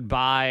people that would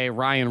buy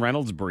Ryan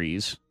Reynolds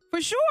breeze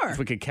for sure. if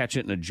we could catch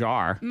it in a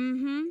jar.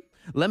 Mm-hmm.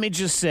 Let me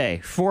just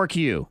say, fork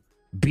you,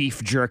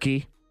 beef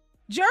jerky.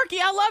 Jerky.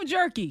 I love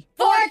jerky.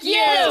 Fork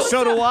you!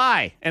 So do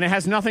I. And it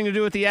has nothing to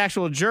do with the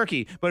actual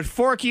jerky. But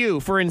fork you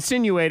for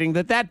insinuating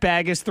that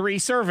bag is 3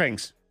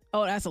 servings.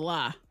 Oh, that's a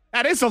lie.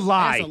 That is a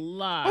lie. That's a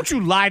lie. Don't you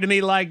lie to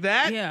me like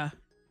that. Yeah.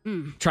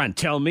 Try and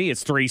tell me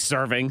it's 3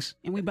 servings.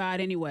 And we buy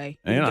it anyway.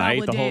 You know, I ate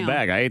Gobble it the whole down.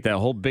 bag. I ate that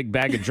whole big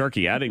bag of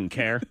jerky. I didn't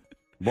care.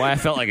 Boy, I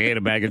felt like I ate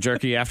a bag of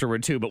jerky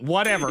afterward, too. But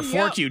whatever.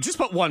 Fork you. Just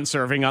put 1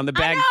 serving on the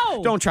bag.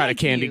 know. Don't try to Thank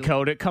candy you.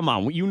 coat it. Come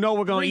on. You know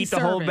we're going to 3 eat the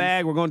whole servings.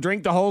 bag. We're going to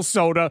drink the whole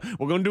soda.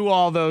 We're going to do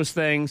all those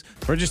things.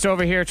 We're just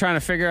over here trying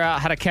to figure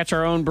out how to catch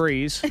our own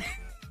breeze.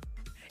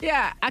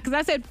 Yeah, because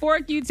I said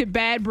fork you to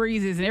bad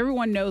breezes, and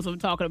everyone knows what I'm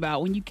talking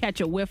about. When you catch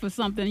a whiff of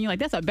something, and you're like,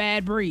 that's a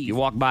bad breeze. You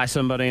walk by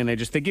somebody and they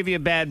give you a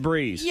bad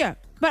breeze. Yeah,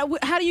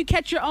 but how do you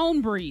catch your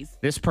own breeze?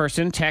 This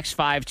person, text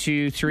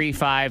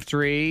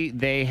 52353.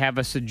 They have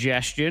a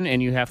suggestion,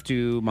 and you have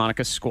to,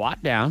 Monica,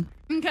 squat down.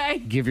 Okay.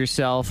 Give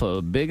yourself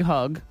a big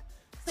hug.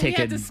 So you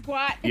have to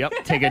squat. Yep.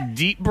 Take a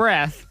deep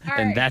breath, All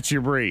and right. that's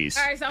your breeze.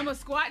 All right, so I'm going to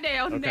squat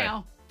down Okay.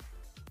 now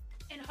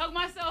and hug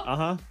myself.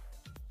 Uh-huh.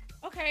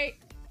 Okay.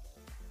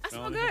 I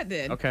smell good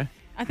then. Okay.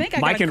 I think I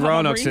Mike got a in couple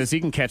Roanoke breeze. says he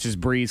can catch his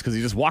breeze because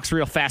he just walks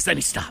real fast, then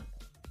he stops.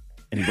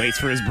 And he waits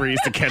for his breeze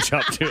to catch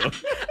up to him.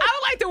 I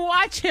would like to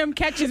watch him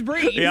catch his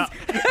breeze. Yeah.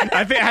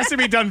 I think it has to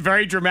be done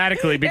very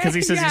dramatically because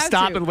he says You you have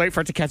stop to. and wait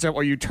for it to catch up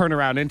or you turn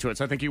around into it.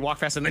 So I think you walk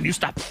fast and then you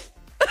stop.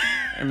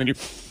 And then you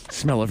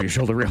smell over your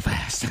shoulder real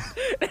fast.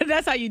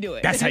 That's how you do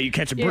it. That's how you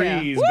catch a Yeah.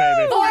 breeze, Woo!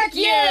 baby. Fork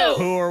you!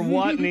 Who or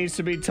what needs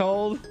to be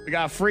told? We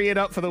got to free it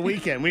up for the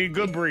weekend. We need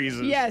good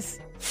breezes. Yes.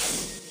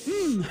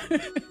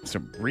 So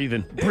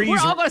breathing. Breeze. We're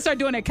all going to start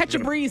doing it. Catch a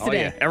breeze Oh,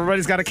 today. yeah.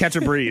 Everybody's got to catch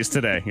a breeze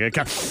today. Yeah,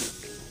 I think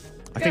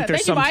Good.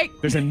 there's Thank you, Mike.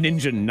 there's a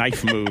ninja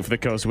knife move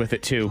that goes with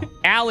it too.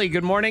 Allie,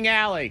 good morning,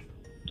 Allie.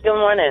 Good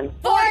morning.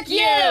 Fork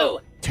you!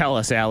 Tell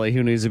us, Allie,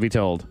 who needs to be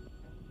told?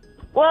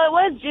 Well, it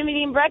was Jimmy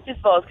Dean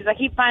breakfast bowls because I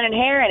keep finding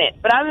hair in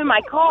it. But I'm in my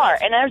car,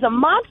 and there's a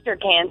Monster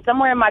can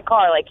somewhere in my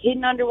car, like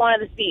hidden under one of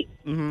the seats.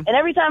 Mm-hmm. And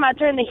every time I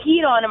turn the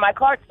heat on and my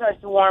car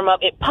starts to warm up,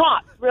 it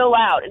pops real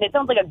loud, and it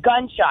sounds like a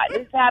gunshot.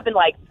 This happened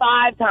like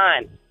 5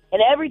 times.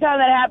 And every time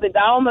that happens,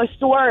 I almost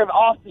swerve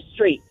off the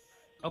street.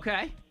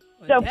 Okay.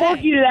 So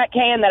fork you to that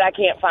can that I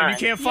can't find.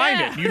 And you can't find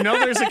Yeah. it. You know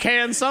there's a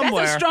can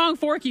somewhere. That's a strong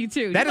fork you,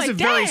 too. That You're is like,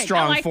 a very "Dang, I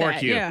strong like fork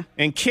that." you. Yeah.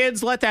 And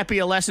kids, let that be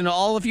a lesson to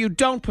all of you.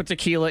 Don't put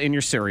tequila in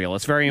your cereal.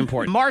 It's very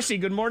important. Marcy,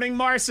 good morning,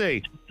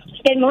 Marcy.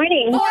 Good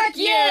morning. Fork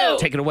you!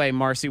 Take it away,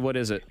 Marcy. What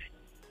is it?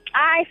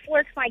 I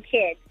fork my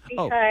kids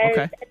Oh, because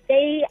okay.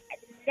 they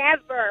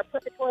never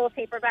put the toilet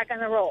paper back on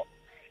the roll.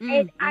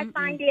 And I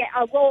find it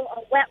a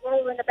wet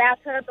roll in the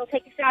bathtub. They'll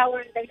take a shower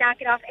and they knock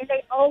it off, and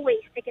they always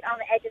stick it on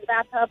the edge of the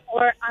bathtub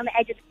or on the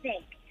edge of the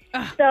sink.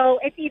 So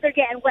it's either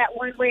getting wet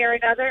one way or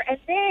another. And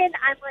then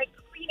I'm like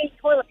cleaning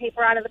toilet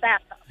paper out of the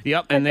bathtub.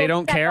 Yep, and they they'll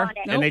don't step care. on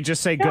it. And they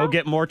just say, go No.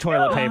 get more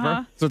toilet No. paper.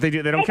 Uh-huh. That's what they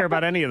do. They don't care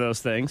about any of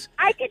those things.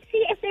 I could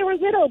see if they were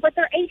little, but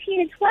they're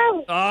 18 and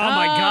 12. Oh,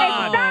 my Oh.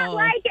 God. It's not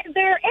like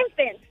they're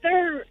infants.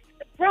 They're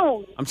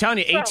grown. I'm telling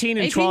you, 18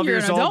 and 18, 12 you're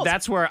years an old, adult.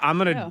 that's where I'm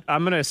Yeah.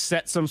 gonna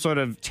set some sort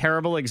of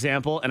terrible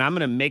example, and I'm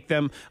gonna make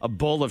them a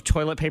bowl of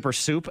toilet paper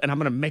soup, and I'm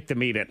gonna make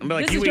them eat it. I'm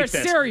like, This you is eat your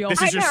this. cereal.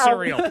 This is I your know.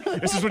 cereal.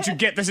 This is what you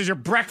get. This is your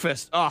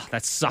breakfast. Oh,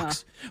 that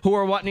sucks. Who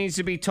or what needs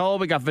to be told?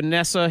 We got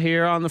Vanessa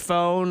here on the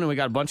phone, and we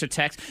got a bunch of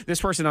texts.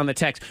 This person on the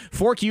text,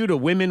 fork you to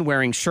women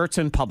wearing shirts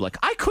in public.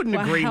 I couldn't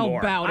Well, agree how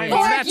more. about I it? mean,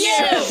 Fork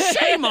that's you.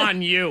 shame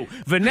on you.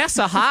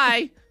 Vanessa,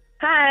 hi.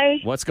 Hi.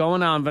 What's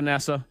going on,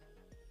 Vanessa?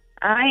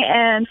 I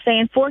am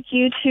saying fork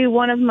you to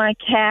one of my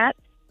cats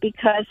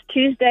because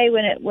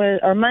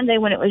Monday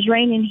when it was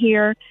raining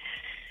here,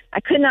 I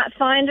could not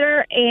find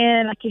her,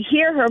 and I could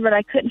hear her, but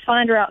I couldn't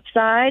find her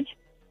outside,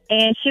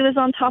 and she was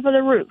on top of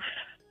the roof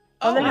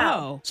of the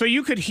house. wow. So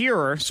you could hear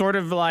her, sort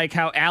of like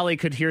how Allie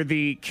could hear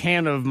the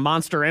can of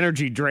Monster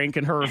Energy drink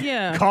in her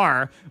Yeah.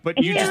 car, but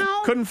you just Yeah.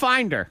 couldn't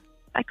find her.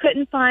 I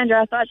couldn't find her.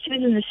 I thought she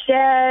was in the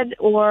shed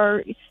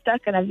or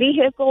stuck in a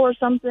vehicle or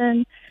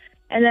something.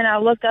 And then I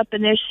looked up,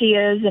 and there she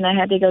is, and I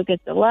had to go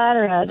get the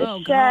ladder out of the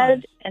Oh,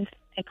 shed gosh. and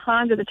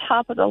climb to the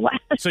top of the ladder.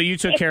 So you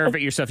took care of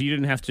it yourself. You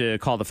didn't have to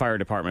call the fire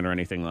department or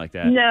anything like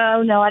that.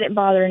 No, I didn't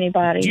bother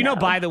anybody. Do you know, no.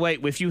 by the way,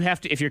 if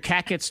your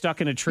cat gets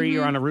stuck in a tree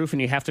or on a roof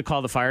and you have to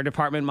call the fire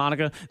department,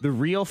 Monica, the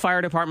real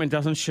fire department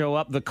doesn't show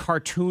up. The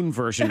cartoon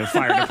version of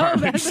fire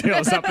department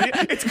shows up.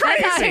 It's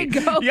crazy. how it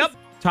goes. Yep.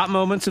 Top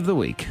moments of the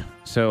week.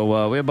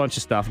 So we have a bunch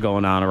of stuff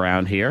going on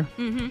around here,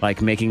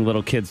 like making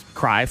little kids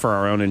cry for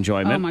our own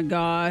enjoyment. Oh my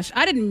gosh.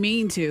 I didn't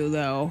mean to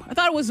though. I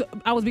thought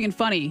I was being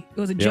funny. It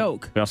was a Yep.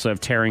 joke. We also have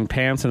tearing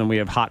pants, and then we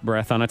have hot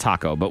breath on a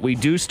taco. But we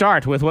do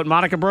start with what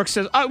Monica Brooks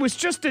says. Oh, it was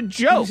just a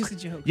joke. just a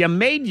joke. You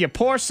made your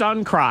poor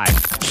son cry.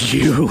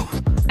 You.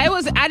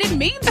 I didn't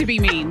mean to be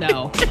mean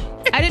though.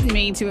 I didn't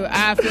mean to.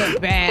 I feel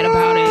bad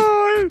about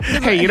it.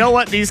 Hey, you know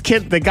what? These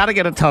kids, they got to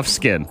get a tough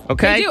skin,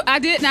 okay? They do. I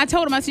did, and I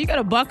told him, I said, you got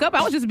to buck up.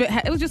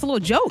 It was just a little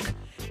joke.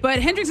 But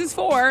Hendrix is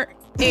 4,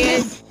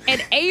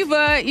 and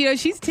Ava,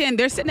 she's 10.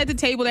 They're sitting at the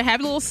table. They're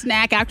having a little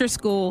snack after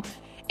school,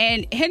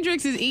 and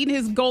Hendrix is eating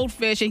his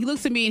goldfish, and he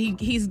looks at me, and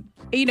he's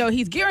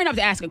gearing up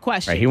to ask a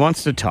question. Right, he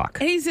wants to talk.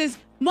 And he says,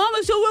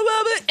 Mama, so blah,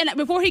 blah, blah. And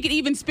before he could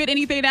even spit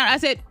anything out, I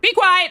said, be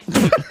quiet. and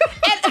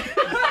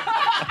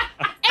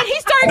he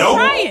started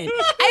crying. And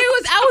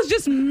I was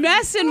just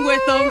messing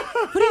with him.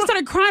 But he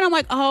started crying. I'm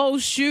like, oh,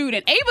 shoot.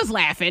 And Ava's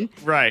laughing.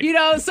 Right. You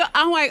know, so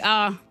I'm like,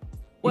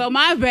 well,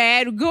 my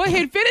bad. Go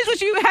ahead. Finish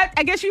what you had.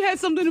 I guess you had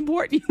something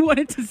important you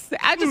wanted to say.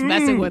 I'm just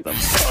messing with him.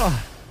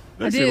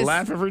 Makes you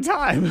laugh every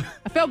time.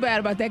 I felt bad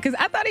about that because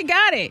I thought he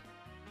got it.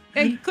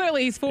 And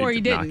clearly he's 4.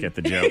 He did didn't. not get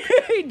the joke.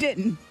 He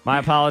didn't. My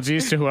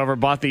apologies to whoever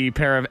bought the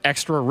pair of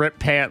extra ripped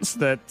pants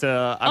that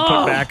I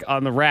put back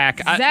on the rack.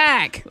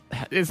 Zach.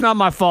 It's not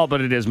my fault, but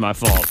it is my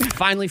fault.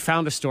 Finally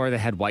found a store that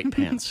had white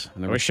pants.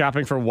 And I was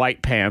shopping for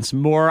white pants.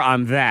 More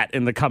on that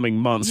in the coming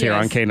months here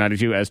on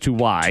K92 as to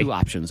why. 2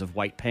 options of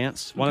white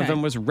pants. One of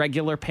them was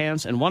regular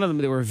pants, and one of them,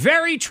 they were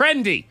very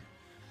trendy.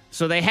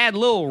 So they had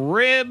little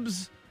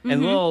ribs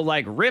and little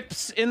like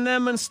rips in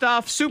them and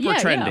stuff. Super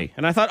trendy. Yeah.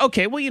 And I thought,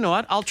 okay, well, you know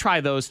what? I'll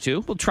try those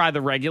too. We'll try the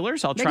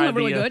regulars. I'll try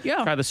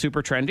try the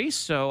super trendy.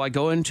 So I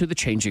go into the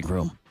changing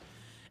room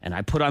and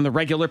I put on the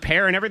regular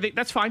pair and everything.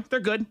 That's fine.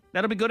 They're good.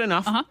 That'll be good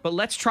enough. But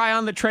let's try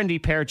on the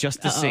trendy pair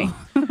just to see.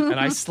 And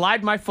I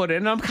slide my foot in.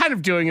 And I'm kind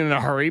of doing it in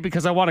a hurry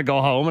because I want to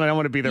go home and I don't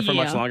want to be there for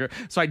much longer.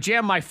 So I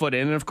jam my foot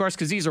in. And of course,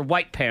 because these are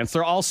white pants,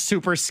 they're all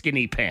super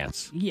skinny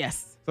pants.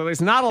 Yes. So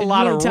there's not a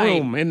lot of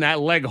room in that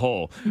leg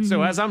hole.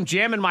 So as I'm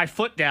jamming my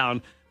foot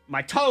down,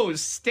 my toes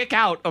stick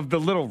out of the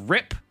little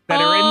rip that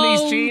are in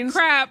these jeans.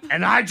 Crap.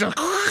 And I just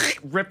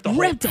ripped the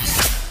Ripped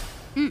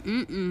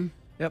hole.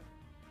 Yep.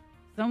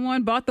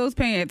 Someone bought those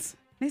pants.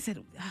 They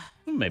said,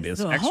 maybe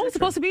it's the extra. hole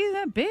supposed to be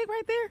that big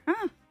right there?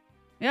 Huh?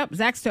 Yep,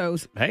 Zach's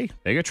toes. Hey,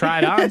 they could try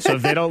it on. So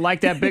if they don't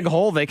like that big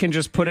hole, they can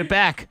just put it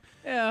back.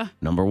 Yeah.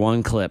 Number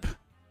 1 clip.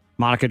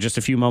 Monica, just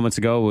a few moments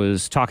ago,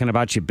 was talking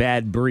about your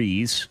bad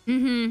breeze.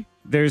 Mm-hmm.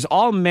 There's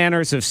all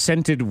manners of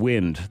scented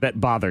wind that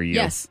bother you.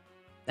 Yes,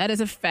 that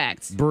is a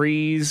fact.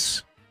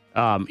 Breeze,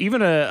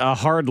 even a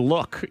hard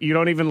look. You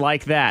don't even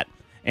like that.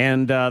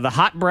 And the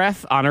hot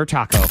breath on her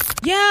taco.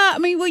 Yeah, I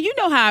mean, well, you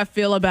know how I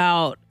feel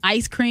about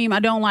ice cream. I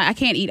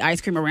can't eat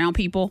ice cream around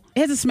people. It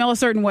has to smell a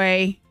certain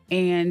way,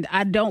 and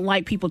I don't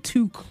like people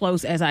too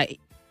close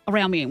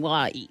around me while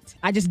I eat.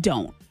 I just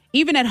don't.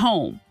 Even at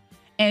home.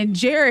 And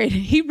Jared,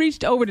 he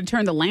reached over to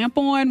turn the lamp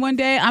on one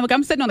day.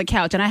 I'm sitting on the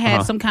couch, and I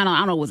had some kind of, I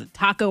don't know, was it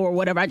taco or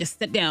whatever. I just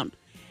sat down.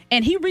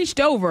 And he reached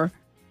over,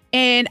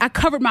 and I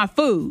covered my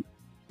food.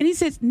 And he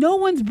says, no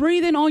one's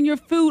breathing on your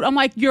food. I'm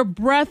like, your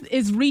breath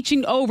is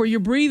reaching over. You're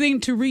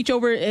breathing to reach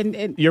over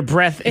and your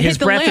breath, his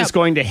breath is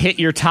going to hit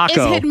your taco.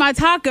 It's hitting my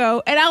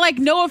taco. And I like,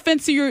 no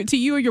offense to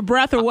you or your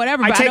breath or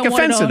whatever. I take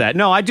offense to that.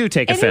 No, I do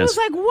take offense. And he was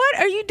like, what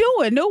are you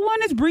doing? No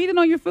one is breathing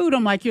on your food.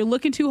 I'm like, you're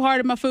looking too hard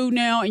at my food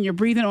now and you're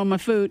breathing on my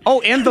food.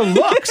 Oh, and the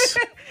looks.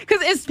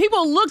 Because as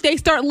people look, they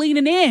start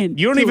leaning in.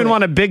 You don't even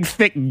want a big,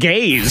 thick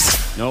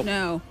gaze. Nope.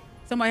 No.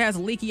 Somebody has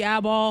a leaky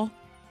eyeball.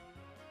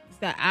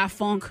 That eye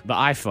funk. The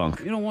eye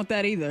funk. You don't want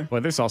that either. Well,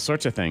 there's all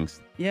sorts of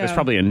things. Yeah. There's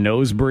probably a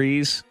nose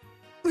breeze.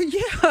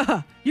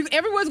 Yeah.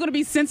 Everyone's going to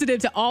be sensitive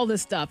to all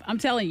this stuff. I'm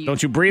telling you.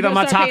 Don't you breathe on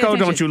my taco.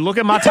 Don't you look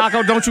at my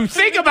taco. Don't you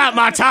think about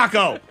my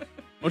taco.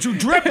 Don't you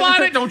drip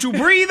on it. Don't you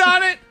breathe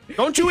on it.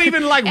 Don't you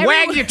even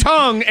wag your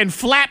tongue and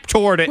flap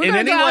toward it in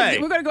any way.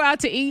 We're going to go out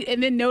to eat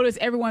and then notice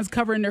everyone's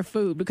covering their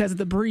food because of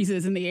the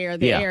breezes in the air,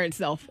 the air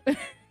itself.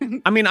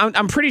 I mean,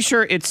 I'm pretty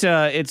sure it's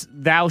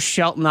thou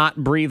shalt not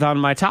breathe on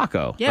my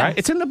taco. Yes. Right?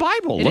 It's in the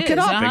Bible. Look it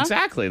up.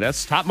 Exactly.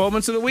 That's top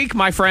moments of the week,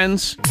 my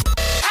friends.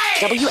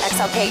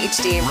 WXLK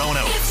HD.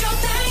 Rono. It's your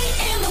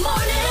thing in the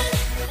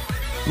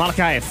morning.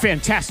 Monica, I have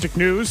fantastic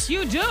news.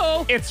 You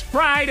do? It's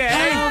Friday.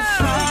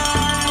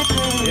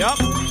 Yep.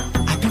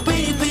 I've been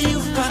waiting for you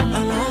for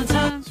a long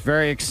time. It's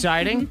very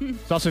exciting.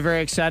 It's also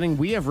very exciting.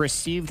 We have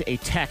received a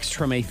text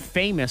from a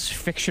famous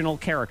fictional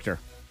character.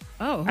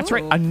 Oh, that's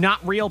right. A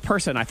not real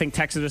person, I think,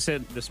 texted us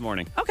in this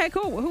morning. Okay,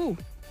 cool. Who?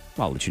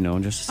 I'll let you know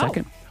in just a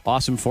second.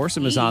 Awesome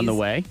Foursome is on the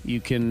way.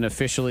 You can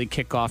officially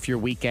kick off your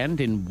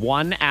weekend in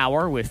 1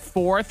 hour with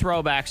 4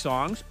 throwback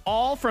songs,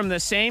 all from the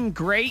same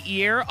great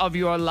year of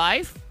your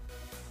life.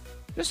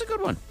 This is a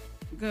good one.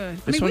 Good.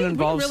 This one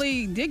involves... we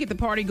really did get the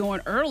party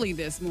going early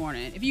this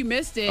morning. If you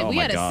missed it, we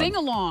had a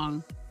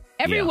sing-along.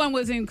 Everyone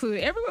was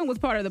included. Everyone was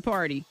part of the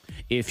party.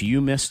 If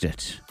you missed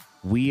it,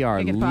 we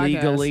are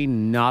legally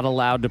not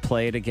allowed to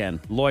play it again.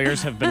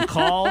 Lawyers have been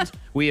called.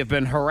 We have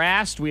been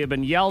harassed. We have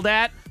been yelled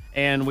at.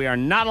 And we are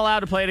not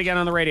allowed to play it again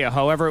on the radio.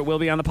 However, it will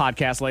be on the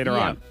podcast later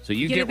on. So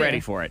you get ready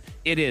for it.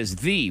 It is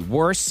the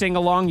worst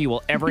sing-along you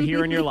will ever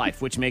hear in your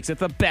life, which makes it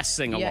the best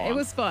sing-along. Yeah, it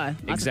was fun.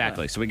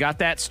 Exactly. So we got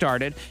that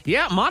started.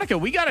 Yeah, Monica,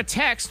 we got a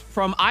text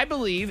from, I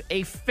believe,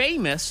 a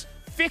famous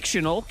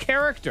fictional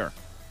character.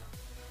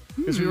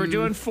 Because we were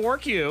doing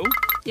 4Q.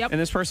 Yep. And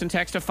this person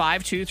texted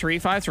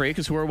 52353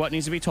 because we're what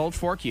needs to be told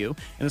 4Q.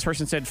 And this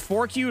person said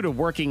 4Q to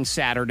working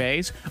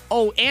Saturdays.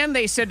 Oh, and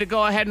they said to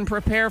go ahead and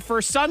prepare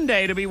for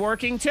Sunday to be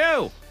working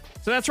too.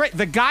 So that's right.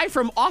 The guy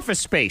from Office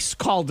Space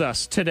called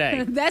us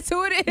today. That's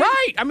who it is.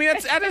 Right. I mean,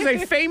 that is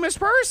a famous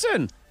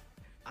person.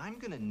 I'm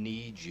going to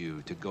need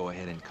you to go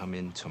ahead and come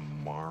in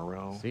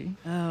tomorrow. See?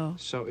 Oh.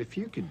 So if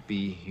you could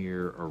be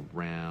here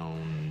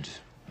around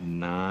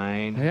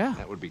 9. Yeah.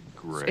 That would be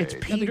great. It's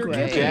Peter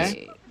great. Gibbons.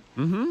 Okay.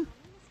 Mm-hmm.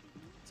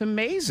 It's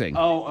amazing.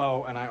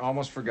 Oh, and I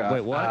almost forgot.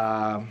 Wait, what?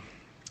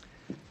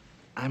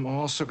 I'm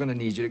also going to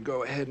need you to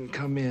go ahead and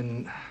come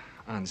in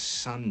on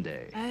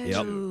Sunday.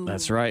 Yep,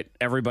 that's right.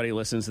 Everybody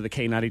listens to the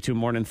K92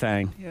 Morning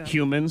Thing. Yeah.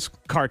 Humans,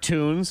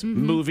 cartoons,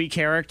 movie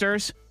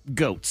characters,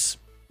 goats.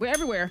 We're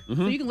everywhere,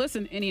 so you can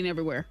listen any and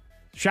everywhere.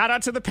 Shout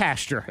out to the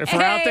pasture. If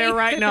we're out there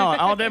right now,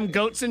 all them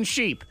goats and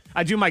sheep.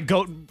 I do my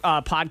goat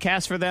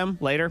podcast for them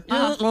later. They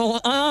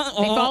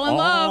fall in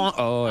love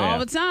all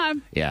the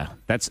time. Yeah,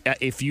 that's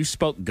if you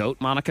spoke goat,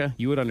 Monica,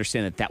 you would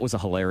understand that was a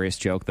hilarious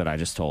joke that I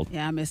just told.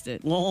 Yeah, I missed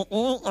it.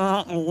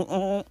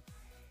 Dang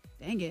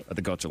it. But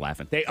the goats are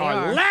laughing. They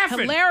are laughing.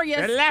 Hilarious.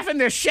 They're laughing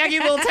their shaggy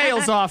little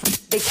tails off.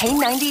 The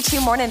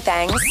K92 Morning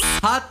Thang.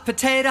 Hot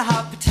potato,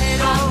 hot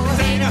potato. Hot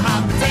potato,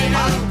 hot potato.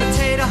 Hot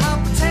potato,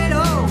 hot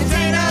potato.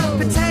 Potato,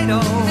 potato.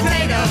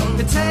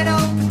 Potato,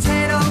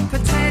 potato,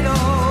 potato.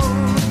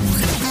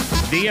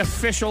 The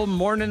official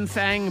Morning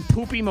Thang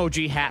poop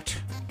emoji hat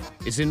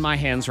is in my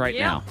hands right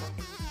now.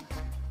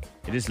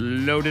 It is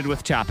loaded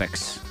with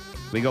topics.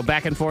 We go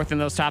back and forth in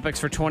those topics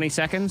for 20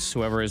 seconds.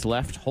 Whoever is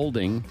left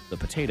holding the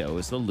potato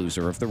is the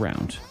loser of the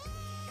round.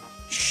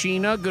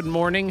 Sheena, good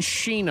morning.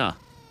 Sheena.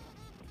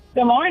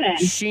 Good morning.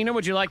 Sheena,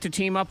 would you like to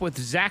team up with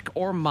Zach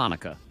or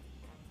Monica?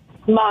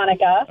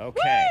 Monica.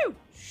 Okay. Woo!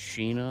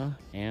 Sheena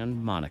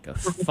and Monica.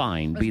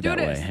 Fine. Be that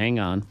way. Hang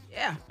on.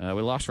 Yeah.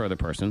 We lost our other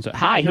person. So,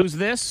 hi, who's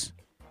this?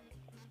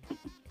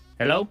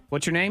 Hello?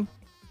 What's your name?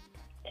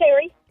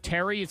 Terry.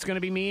 Terry, it's going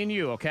to be me and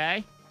you,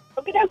 okay?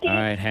 Okie dokie. All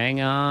right,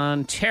 hang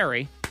on.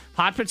 Terry,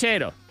 hot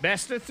potato,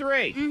 best of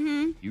 3.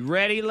 Mm-hmm. You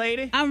ready,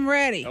 lady? I'm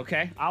ready.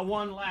 Okay. I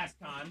won last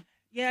time.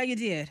 Yeah, you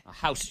did. I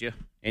housed you.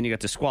 And you got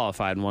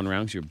disqualified in one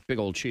round because you're a big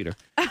old cheater.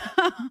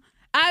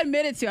 I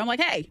admitted to. I'm like,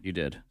 hey. You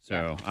did.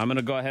 So I'm going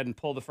to go ahead and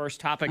pull the first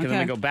topic, and then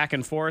we go back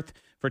and forth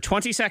for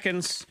 20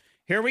 seconds.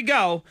 Here we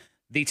go.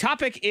 The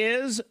topic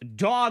is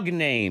dog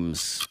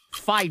names.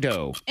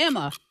 Fido.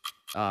 Emma.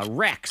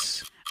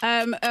 Rex.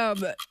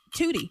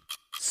 Tootie.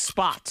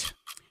 Spot.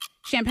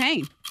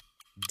 Champagne.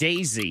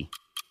 Daisy.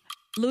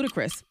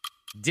 Ludicrous.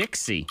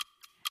 Dixie.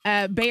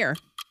 Bear.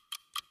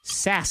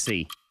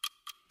 Sassy.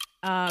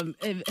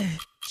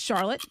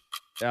 Charlotte.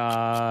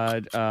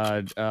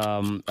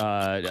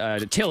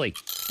 Tilly.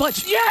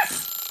 Butch.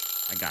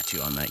 Yes! I got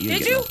you on that.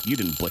 Did you? You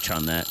didn't butch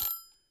on that.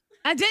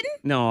 I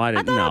didn't? No, I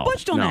didn't. I thought I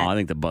butched on that. No, I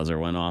think the buzzer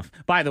went off.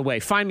 By the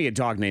way, find me a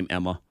dog named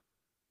Emma.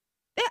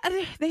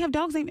 They have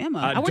dogs named Emma.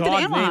 I went to the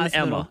Emma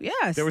hospital. Emma.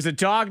 Yes. There was a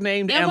dog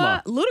named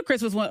Emma.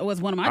 Ludacris was one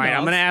of my dogs. All right,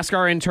 I'm going to ask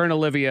our intern,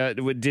 Olivia.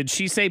 Did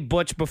she say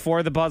Butch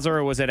before the buzzer,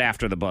 or was it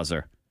after the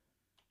buzzer?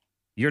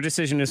 Your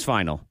decision is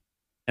final.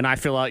 And I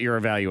fill out your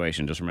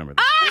evaluation. Just remember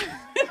that.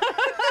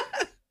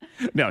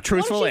 No,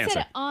 truthful What if she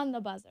answer. said it on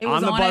the buzzer?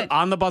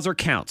 On the buzzer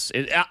counts.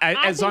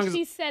 I think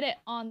she said it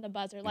on the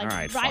buzzer, like all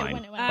right, right fine.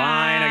 when it went.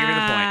 Fine, I give you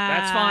the point.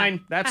 That's fine.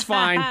 That's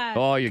fine.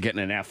 Oh, you're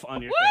getting an F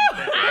on your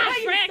thing.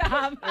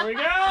 Stop. There we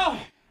go.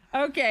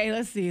 Okay,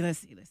 let's see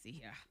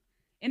here.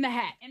 In the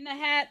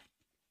hat.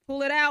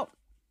 Pull it out.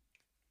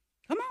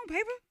 Come on,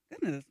 paper.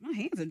 Goodness, my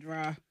hands are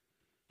dry.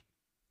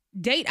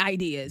 Date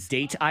ideas.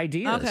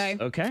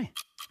 Okay.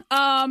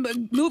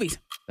 Movies.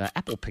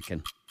 Apple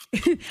picking.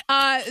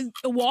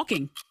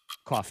 Walking.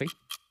 Coffee.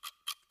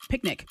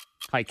 Picnic.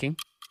 Hiking.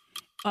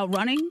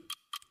 Running.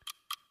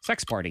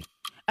 Sex party.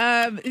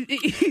 Going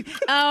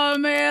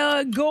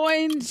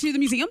to the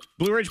museum.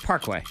 Blue Ridge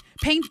Parkway.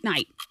 Paint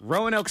night.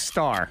 Roanoke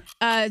Star.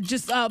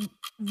 Just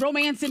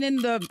romancing in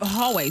the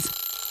hallways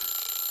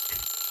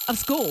of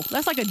school.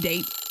 That's like a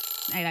date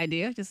night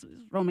idea. Just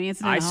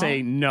romancing in the hall. I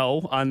say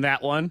no on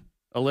that one.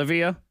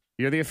 Olivia,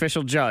 you're the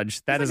official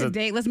judge. That is a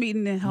date. Let's meet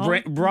in the hall.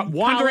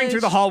 Wandering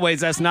through the hallways,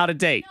 that's not a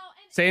date.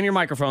 Say in your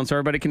microphone so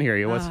everybody can hear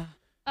you.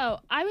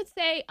 I would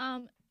say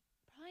probably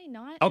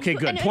not. Okay,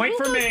 good. Point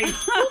for me.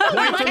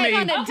 Point for me.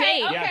 On a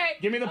date. Yeah.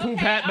 Give me the poop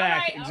hat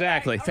back. Right,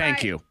 exactly.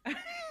 Thank you.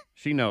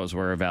 She knows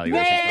where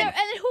evaluation is. And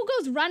who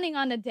goes running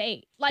on a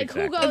date? Like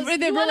exactly. who goes?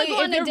 You want to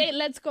go on a date?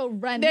 Let's go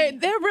running.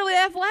 They're really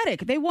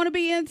athletic. They want to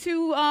be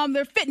into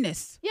their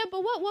fitness. Yeah,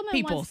 but what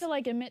woman wants to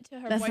like admit to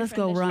her boyfriend? Let's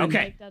go run.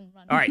 Okay.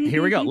 All right,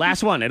 here we go.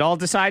 Last one. It all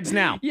decides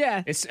now.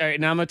 Yeah.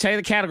 Now I'm going to tell you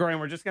the category, and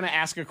we're just going to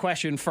ask a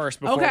question first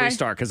before we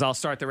start, because I'll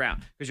start the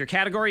round. Because your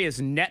category is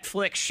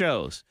Netflix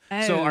shows.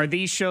 Oh. So are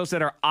these shows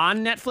that are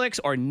on Netflix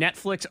or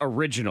Netflix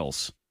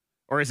originals?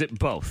 Or is it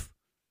both?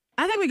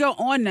 I think we go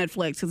on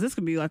Netflix because this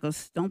could be like a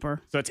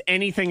stumper. So it's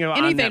anything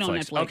on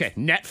Netflix. Okay,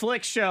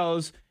 Netflix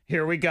shows.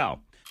 Here we go.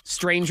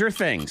 Stranger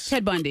Things.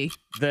 Ted Bundy.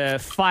 The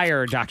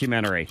Fire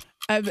documentary.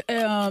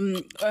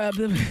 Lilo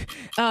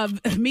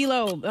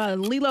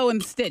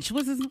and Stitch.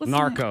 What's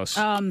Narcos.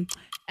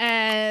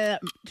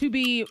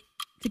 To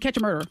Catch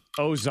a Murder.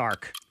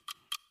 Ozark.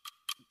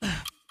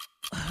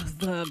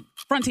 The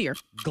Frontier.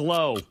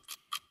 Glow.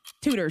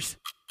 Tutors.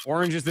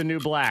 Orange is the New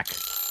Black.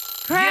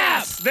 Crap.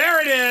 Yes, there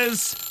it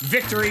is.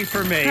 Victory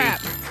for me.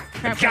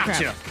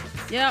 Gotcha.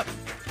 Yep.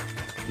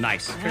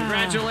 Nice.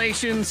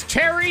 Congratulations,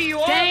 Terry. You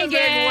are the big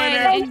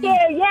winner. Thank you.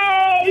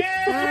 Yay.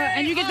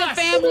 And you get the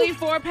family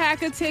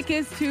 4-pack of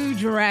tickets to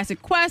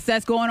Jurassic Quest.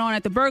 That's going on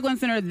at the Berglund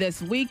Center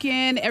this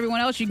weekend. Everyone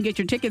else, you can get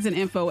your tickets and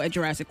info at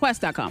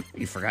JurassicQuest.com.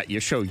 You forgot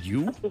your show,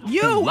 You?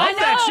 You, I love I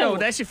that know. show.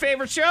 That's your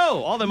favorite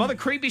show. All them other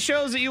creepy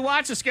shows that you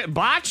watch just get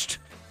botched.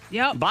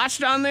 Yep.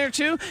 Botched on there,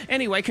 too.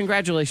 Anyway,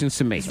 congratulations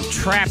to me.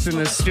 Trapped in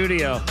this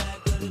studio.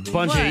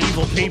 Bunch of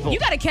evil people. You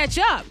got to catch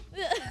up.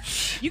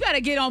 You got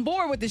to get on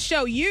board with the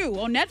show You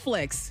on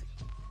Netflix.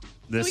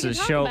 This we is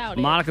can talk show. about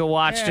it. Monica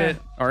watched Yeah. it.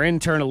 Our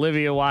intern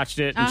Olivia watched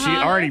it, and she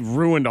Uh-huh. already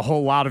ruined a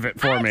whole lot of it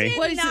for me.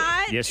 Did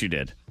not. Yes, you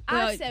did.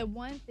 I said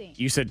one thing.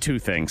 You said two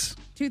things.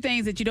 Two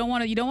things that you don't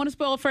want to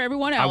spoil for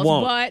everyone else.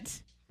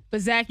 won't. But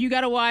Zach, you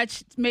got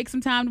to make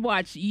some time to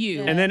watch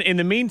You. And then in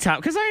the meantime,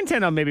 because I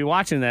intend on maybe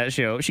watching that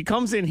show, she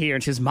comes in here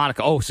and says,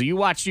 Monica, oh, so you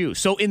watched You.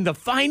 So in the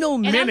final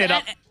And minute,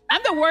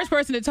 I'm the worst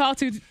person to talk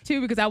to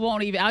too because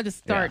I'll just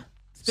start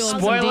spilling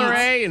some spoiler deets.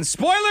 A and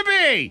spoiler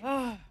B.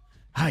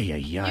 Ay, ay,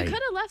 You ay. could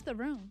have left the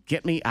room.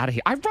 Get me out of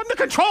here. I run the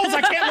controls.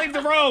 I can't leave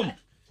the room.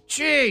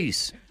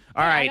 Jeez.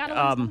 All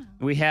right.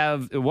 We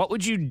have, what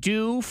would you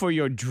do for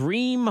your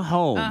dream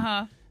home?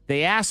 Uh-huh.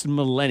 They asked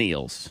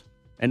millennials.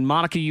 And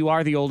Monica, you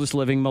are the oldest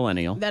living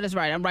millennial. That is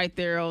right. I'm right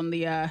there on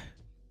the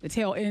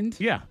tail end.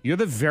 Yeah, you're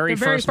the very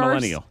first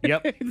millennial.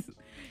 Yep.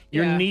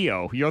 You're Yeah.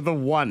 Neo. You're the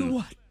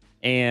one.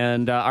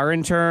 And our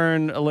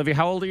intern, Olivia,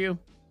 how old are you?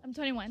 I'm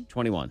 21.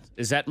 21.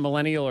 Is that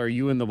millennial or are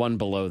you in the one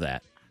below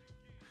that?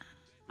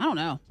 I don't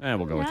know.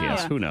 We'll go with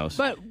yes. Who knows?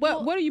 But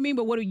what do you mean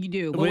by what do you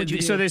do? What would you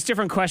do? So there's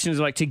different questions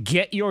like to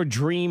get your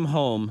dream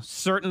home,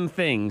 certain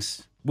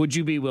things would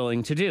you be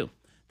willing to do?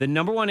 The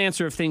number one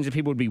answer of things that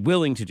people would be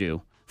willing to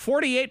do,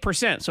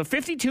 48%. So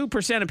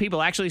 52% of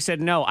people actually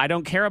said, no, I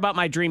don't care about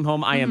my dream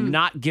home. I am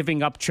not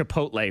giving up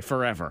Chipotle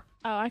forever.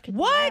 Oh, I could.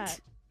 What? Do that.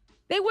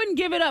 They wouldn't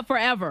give it up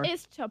forever.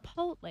 It's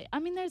Chipotle. I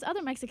mean, there's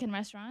other Mexican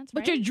restaurants,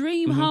 But right? your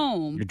dream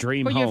home. Your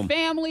dream for home. your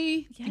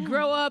family to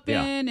grow up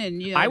Yeah. in.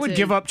 And I would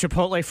give up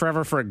Chipotle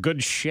forever for a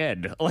good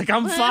shed. Like,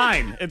 I'm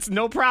fine. It's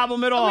no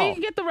problem at all. I mean, you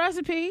can get the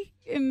recipe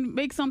and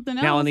make something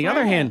else. Now, on the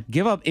other right? hand,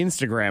 give up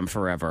Instagram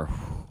forever.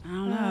 I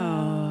don't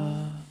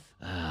know.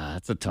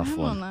 That's a tough I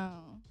one. don't know.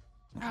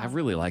 I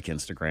really like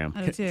Instagram.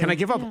 I do too. Can I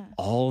give up Yeah.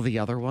 all the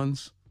other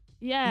ones?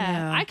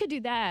 Yeah, I could do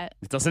that.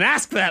 It doesn't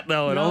ask that,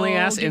 though. It only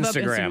asks give up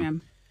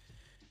Instagram.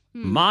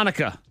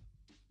 Monica,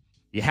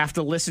 you have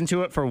to listen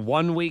to it for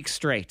 1 week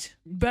straight.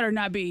 Better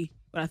not be,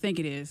 but I think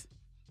it is.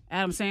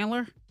 Adam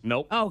Sandler?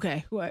 Nope. Oh,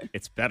 okay. What?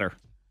 It's better.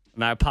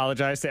 And I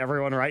apologize to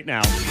everyone right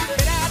now. 1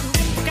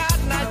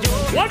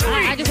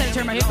 week! I just had to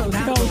turn my headphones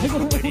down. 1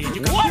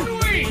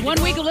 week!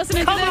 1 week of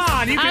listening Come to this?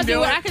 on, you can I'll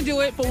do it. I can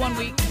do it for 1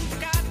 week.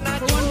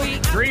 For 1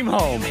 week. Dream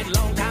home. I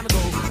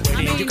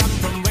mean,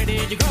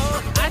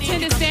 I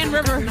tend to stand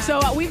river, so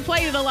we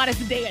played it a lot at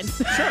the dance.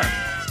 Sure.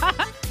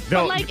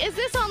 But like, is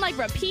this on like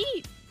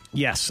repeat?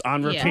 Yes,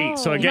 on repeat. Yeah.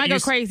 So You again, might go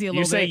crazy a you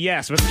little say bit.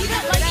 yes, but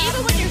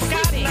Even when you're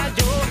sleeping.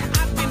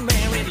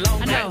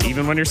 I know.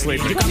 even when you're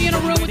sleeping. You put me in a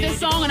room with this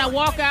song and I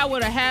walk out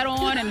with a hat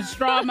on and a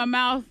straw in my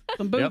mouth,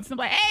 some boots. Yep. I'm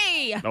like,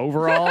 hey!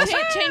 Overalls.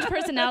 Change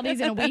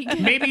personalities in a week.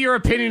 Maybe your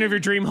opinion of your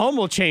dream home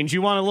will change.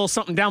 You want a little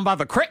something down by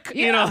the creek?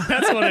 You know,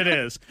 that's what it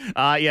is.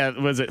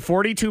 Was it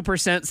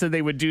 42% said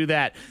they would do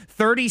that?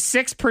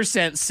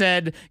 36%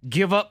 said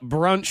give up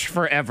brunch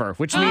forever,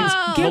 which means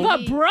Give up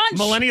brunch.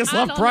 millennials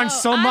love brunch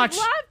so much.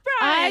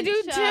 I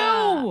do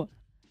too.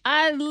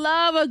 I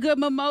love a good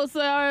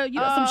mimosa or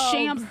some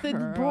champs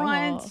and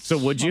brunch. So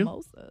would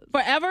you?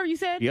 Forever, you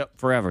said? Yep,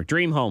 forever.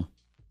 Dream home.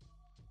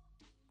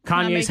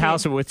 Not Kanye's making-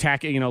 house with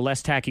tacky,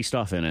 less tacky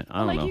stuff in it. I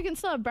don't Like know. you can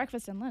still have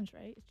breakfast and lunch,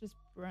 right? It's just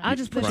brunch. I'll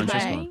just push Brunch it is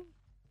back. fun.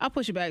 I'll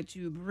push it back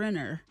to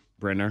Brenner.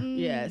 Brenner.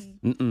 Yes.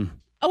 Mm-mm.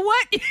 Oh,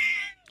 what?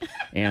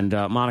 And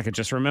Monica,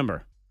 just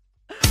remember.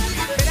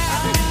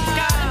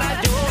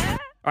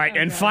 All right,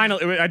 and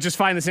finally, I just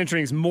find this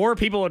interesting. More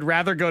people would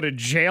rather go to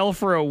jail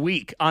for a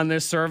week on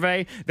this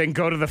survey than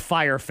go to the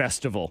Fire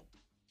Festival.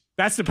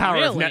 That's the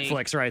power of Really?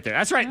 Netflix right there.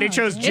 That's right. They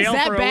chose Is jail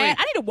that for a bad? week.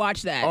 I need to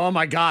watch that. Oh,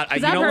 my God.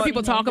 Because You I've know heard what?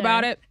 people talk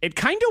about it. It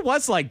kind of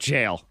was like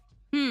jail.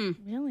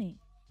 Really?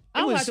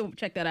 I'll was- have to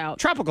check that out.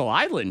 Tropical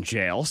Island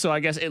jail, so I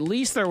guess at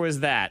least there was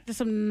that. There's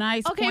some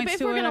nice Okay, points but if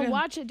to we're it. going to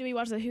watch it, do we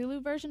watch the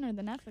Hulu version or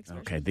the Netflix version?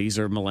 Okay, these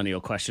are millennial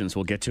questions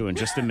we'll get to in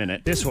just a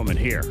minute. This woman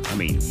here,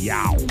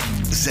 yow.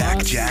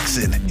 Zach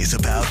Jackson is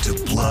about to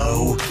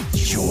blow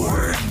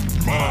your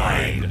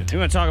mind. We're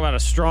going to talk about a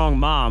strong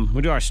mom.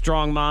 We do our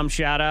strong mom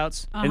shout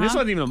outs. And this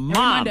Uh-huh. wasn't even a Every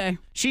mom. Monday.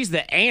 She's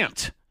the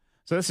aunt.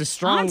 So this is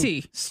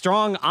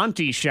strong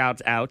auntie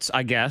shout outs,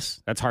 I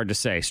guess. That's hard to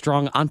say.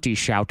 Strong auntie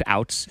shout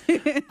outs.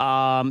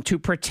 To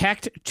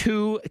protect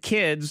two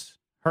kids,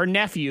 her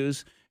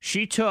nephews,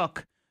 she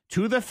took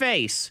to the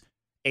face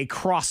a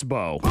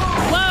crossbow. Whoa!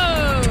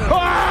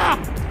 Ah!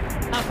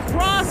 A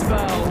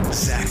crossbow.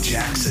 Zach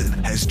Jackson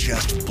has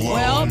just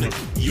blown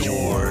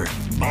your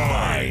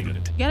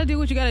mind. You gotta do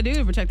what you gotta do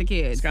to protect the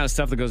kids. This kind of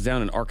stuff that goes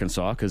down in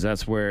Arkansas, because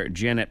that's where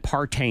Janet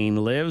Partain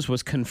lives,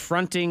 was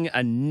confronting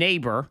a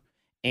neighbor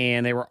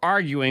And they were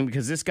arguing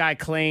because this guy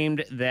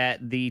claimed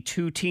that the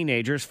two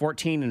teenagers,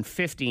 14 and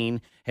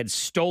 15, had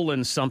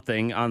stolen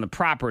something on the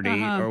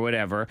property or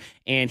whatever.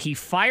 And he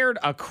fired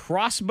a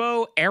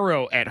crossbow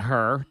arrow at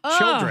her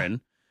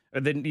children, or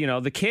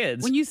the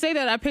kids. When you say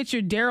that, I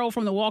pictured Daryl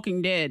from The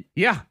Walking Dead.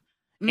 Yeah.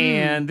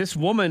 And this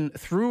woman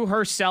threw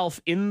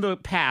herself in the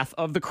path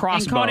of the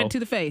crossbow. And caught it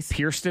to the face.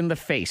 Pierced in the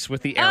face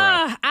with the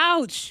arrow.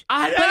 Ouch.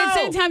 I know. But at the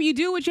same time, you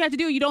do what you have to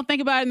do. You don't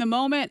think about it in the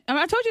moment. I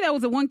told you that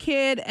was the one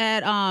kid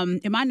at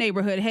in my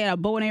neighborhood had a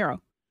bow and arrow.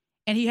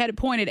 And he had it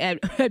pointed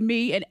at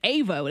me and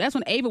Ava. That's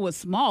when Ava was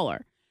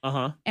smaller.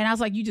 Uh-huh. And I was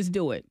like, you just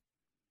do it.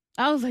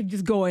 I was like,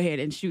 just go ahead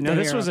and shoot No, the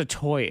this arrow. was a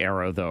toy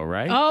arrow, though,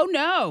 right? Oh,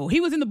 no.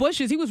 He was in the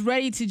bushes. He was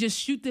ready to just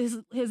shoot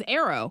his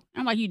arrow.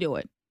 I'm like, you do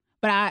it.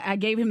 But I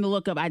gave him the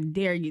look up. I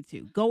dare you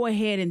to. Go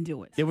ahead and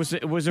do it. It was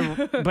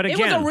but again. It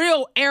was a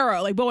real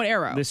arrow, like bow and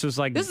arrow. This was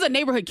like. This is a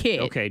neighborhood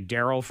kid. Okay,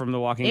 Daryl from The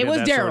Walking Dead. It was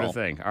that sort of Daryl.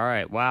 thing. All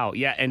right, wow.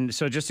 Yeah, and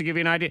so just to give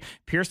you an idea,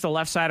 pierced the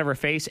left side of her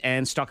face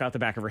and stuck out the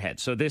back of her head.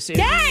 So this is.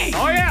 Dang!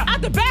 Oh, yeah.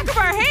 Out the back of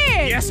her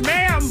head. Yes,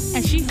 ma'am.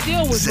 And she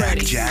still was Zach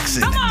ready.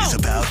 Jackson Come on. is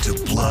about to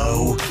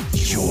blow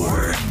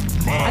your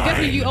mind. I guess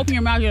when you open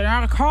your mouth, you're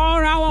like, call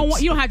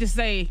 911. You don't have to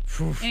say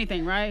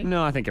anything, right?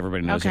 No, I think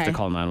everybody knows you have Okay. to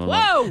call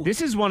 911. Whoa! This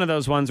is one of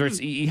those ones where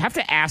you have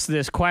to ask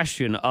this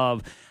question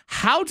of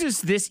how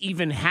does this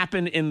even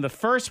happen in the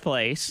first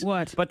place?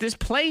 What? But this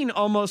plane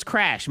almost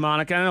crashed,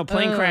 Monica. I know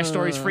plane crash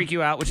stories freak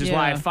you out, which is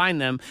why I yeah. find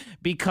them.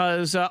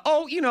 Because,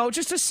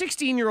 just a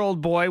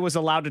 16-year-old boy was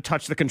allowed to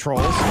touch the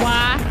controls.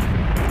 Why?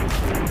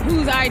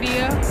 Whose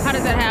idea? How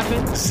does that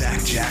happen?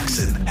 Zach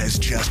Jackson has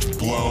just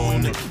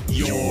blown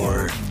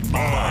your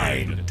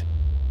mind.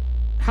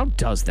 How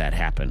does that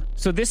happen?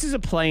 So this is a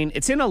plane.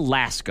 It's in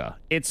Alaska.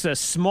 It's a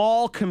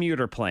small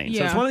commuter plane.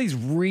 So it's Yeah. one of these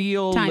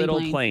real Tiny little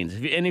plane. planes.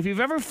 And if you've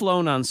ever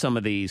flown on some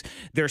of these,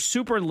 they're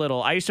super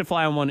little. I used to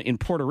fly on one in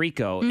Puerto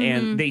Rico,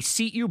 and they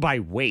seat you by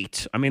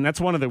weight. I mean,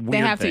 that's one of the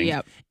weird have to, things.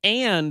 yep.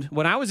 And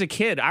when I was a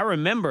kid, I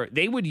remember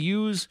they would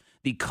use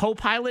the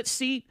co-pilot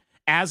seat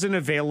as an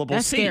available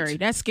That's seat. scary.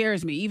 That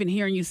scares me. Even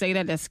hearing you say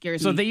that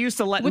scares me. So they used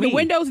to let With me. the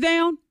windows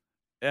down?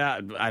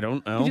 I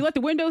don't know. Did you let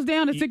the windows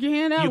down and stick your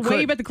hand out and could.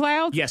 wave at the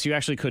clouds? Yes, you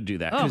actually could do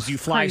that because Oh, you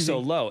fly crazy. so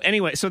low.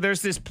 Anyway, so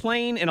there's this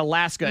plane in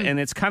Alaska, and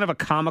it's kind of a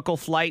comical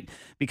flight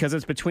because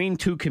it's between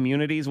two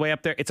communities way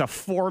up there. It's a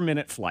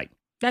 4-minute flight.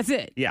 That's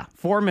it. Yeah,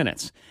 4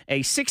 minutes. A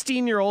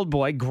 16-year-old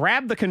boy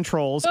grabbed the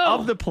controls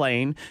of the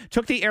plane,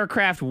 took the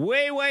aircraft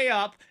way, way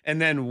up,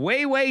 and then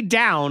way, way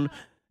down.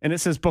 And it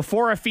says,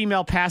 before a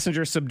female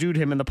passenger subdued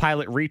him and the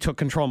pilot retook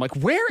control. I'm like,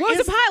 where's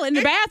the pilot? In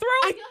the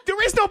bathroom?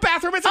 There is no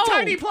bathroom. It's a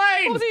tiny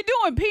plane. What was he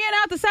doing?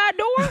 Peeing out the side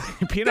door?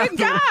 Peeing Good out the-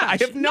 gosh. I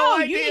have no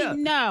you idea.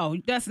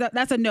 need-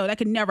 that's a no. That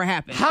can never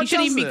happen. How he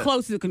shouldn't does even be it?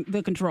 close to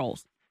the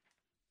controls.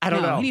 I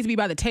don't know. He needs to be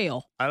by the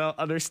tail. I don't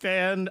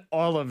understand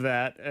all of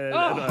that.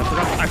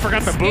 I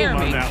forgot the boom Scare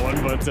on me. that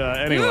one, but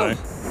anyway.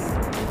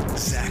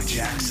 Zach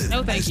Jackson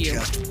No, thank has you.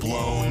 just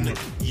blown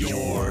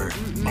your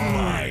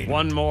mind.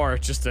 One more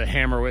just to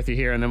hammer with you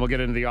here, and then we'll get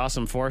into the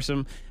awesome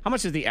foursome. How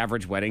much does the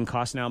average wedding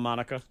cost now,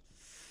 Monica?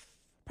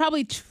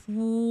 Probably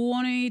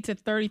 20 to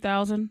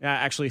 30,000.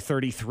 Actually,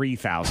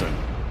 $33,000.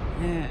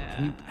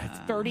 Yeah.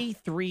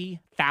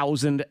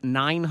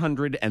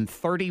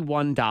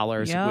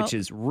 $33,931, Yep. which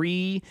is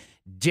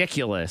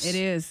ridiculous. It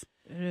is.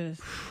 It is.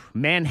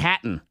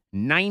 Manhattan,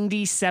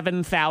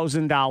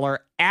 $97,000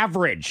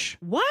 average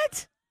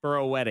What? for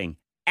a wedding.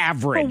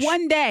 Average. For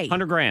one day.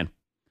 $100,000.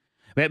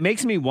 It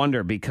makes me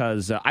wonder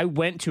because I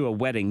went to a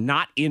wedding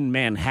not in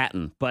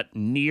Manhattan, but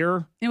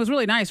near. It was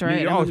really nice,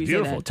 right? I Oh, remember it's you said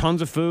beautiful. that.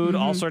 Tons of food,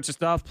 all Mhm. sorts of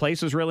stuff.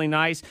 Place was really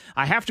nice.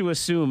 I have to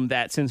assume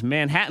that since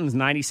Manhattan's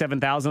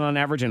 97,000 on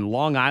average and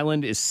Long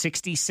Island is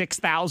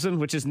 66,000,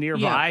 which is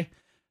nearby,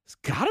 it's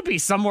got to be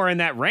somewhere in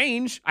that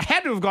range. I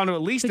had to have gone to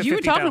at least a Because you were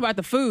 50,000. talking about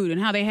the food and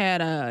how they had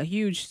a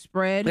huge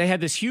spread. They had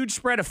this huge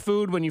spread of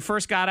food when you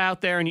first got out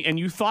there, and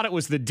you thought it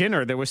was the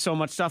dinner. There was so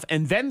much stuff.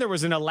 And then there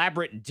was an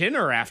elaborate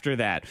dinner after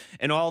that,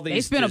 and all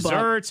these spent a buck.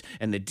 desserts,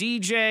 and the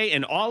DJ,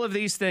 and all of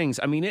these things.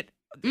 I mean, it's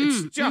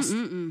just,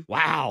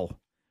 wow,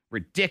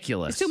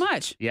 ridiculous. It's too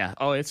much. Yeah.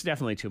 Oh, it's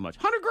definitely too much.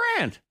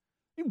 $100,000.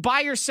 You buy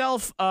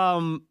yourself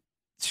a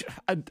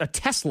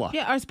Tesla.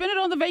 Yeah, or spend it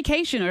on the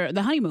vacation or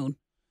the honeymoon.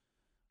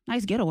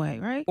 Nice getaway,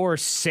 right? Or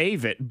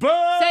save it. Boo!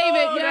 Save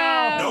it, No.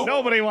 yeah.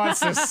 Nobody wants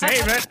to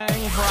save it.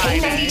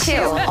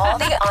 K92, all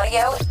the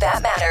audio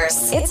that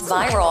matters. It's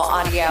viral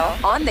audio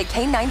on the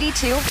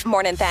K92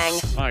 Morning Thing.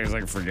 I guess I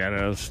can forget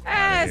it. It's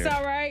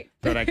all right.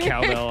 Put a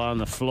cowbell on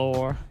the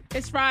floor.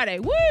 It's Friday.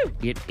 Woo!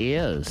 It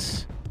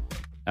is.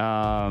 There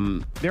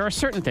are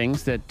certain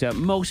things that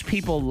most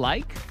people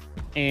like,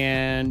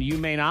 and you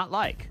may not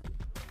like.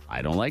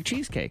 I don't like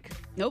cheesecake.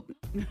 Nope.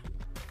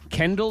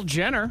 Kendall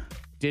Jenner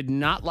did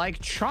not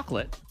like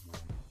chocolate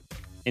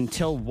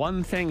until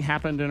one thing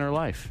happened in her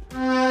life.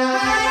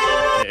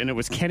 And it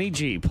was Kenny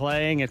G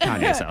playing at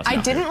Kanye's house.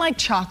 I didn't like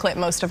chocolate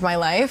most of my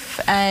life,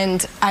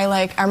 and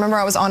I remember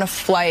I was on a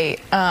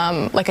flight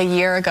like a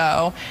year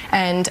ago,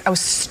 and I was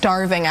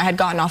starving. I had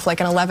gotten off like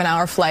an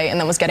 11-hour flight and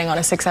then was getting on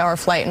a 6-hour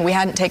flight, and we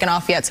hadn't taken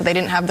off yet, so they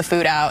didn't have the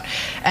food out.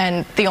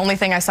 And the only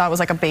thing I saw was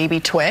like a baby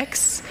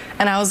Twix,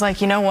 and I was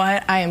like, you know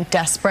what? I am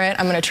desperate.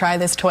 I'm going to try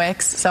this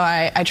Twix. So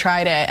I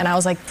tried it, and I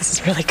was like, this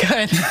is really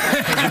good.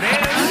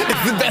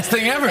 It's the best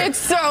thing ever. It's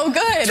so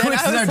good.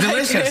 Twixes are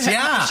delicious,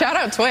 yeah. Shout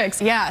out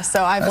Twix. Yeah,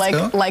 so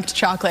I've liked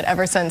chocolate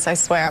ever since, I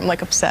swear. I'm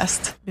like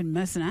obsessed. Been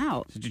messing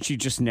out. Did you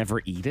just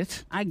never eat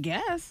it? I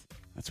guess.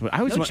 That's what I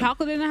always No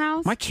chocolate in the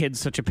house? My kid's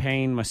such a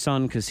pain, my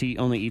son, because he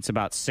only eats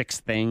about 6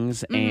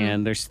 things,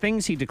 and there's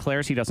things he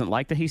declares he doesn't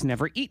like that he's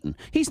never eaten.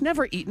 He's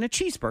never eaten a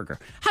cheeseburger.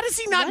 How does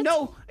he not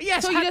know?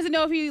 Yes. So he doesn't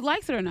know if he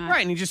likes it or not.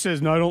 Right, and he just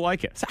says, no, I don't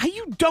like it. So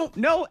you don't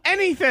know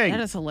anything. That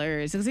is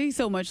hilarious, because he's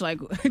so much like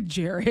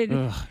Jared.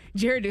 Ugh.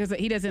 Jared,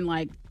 he doesn't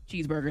like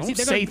cheeseburgers. Don't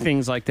say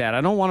things like that.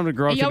 I don't want him to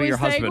grow up to be your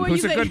husband,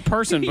 who's a good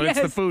person, but Yes.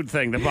 it's the food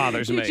thing that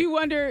bothers me. Did you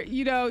wonder,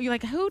 you're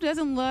like, who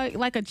doesn't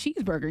like a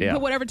cheeseburger? You Yeah.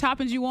 put whatever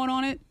toppings you want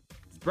on it.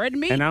 Bread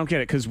and meat. And I don't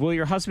get it, because will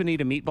your husband eat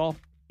a meatball?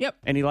 Yep.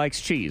 And he likes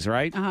cheese,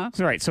 right? Uh-huh.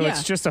 Right, so Yeah.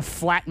 it's just a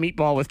flat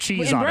meatball with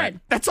cheese And on bread.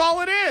 it. That's all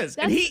it is.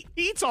 And That's- he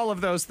eats all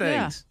of those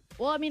things.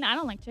 Well, I mean, I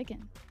don't like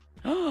chicken.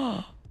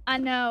 I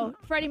know.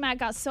 Freddie Mac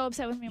got so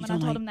upset with me when I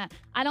told him that.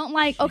 I don't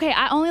like,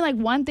 I only like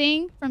one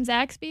thing from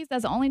Zaxby's.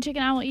 That's the only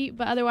chicken I will eat.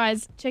 But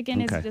otherwise,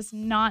 chicken is just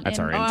not That's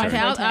in all right. my Okay,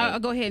 forte. I'll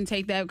go ahead and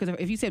take that, because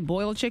if you said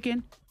boiled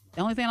chicken, the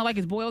only thing I like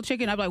is boiled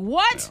chicken. I'd be like,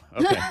 what?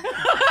 Okay.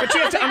 But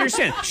you have to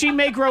understand, she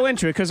may grow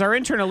into it, because our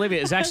intern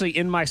Olivia is actually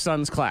in my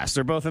son's class.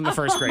 They're both in the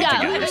first grade Yeah,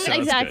 together. So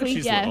exactly,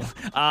 She's yeah.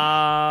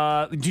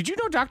 little. Did you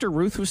know Dr.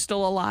 Ruth was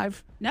still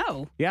alive?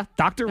 No. Yeah,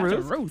 Dr.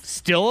 Ruth.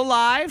 Still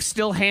alive,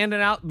 still handing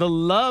out the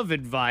love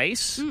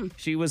advice.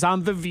 She was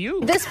on The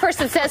View. This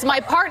person says, my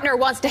partner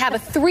wants to have a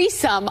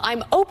threesome.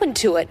 I'm open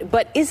to it,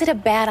 but is it a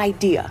bad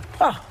idea?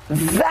 Oh,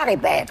 very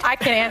bad. I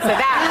can answer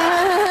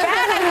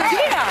that.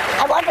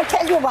 I want to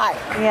tell you why.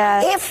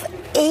 If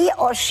he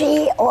or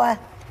she or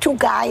 2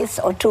 guys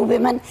or 2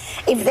 women,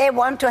 if they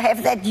want to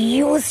have that,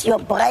 use your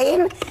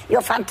brain,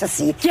 your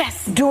fantasy.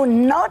 Yes. Do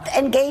not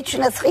engage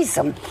in a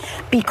threesome,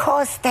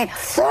 because that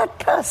third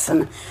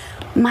person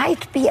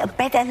might be a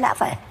better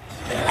lover.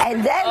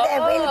 And then there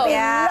will be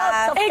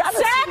lots of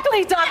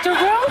Exactly, Dr.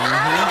 Ruth.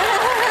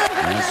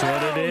 That's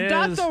what it is.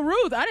 Dr.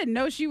 Ruth, I didn't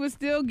know she was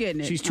still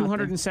getting it. She's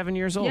 207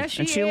 years old. Yes,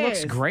 she and she looks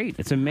is. great.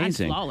 It's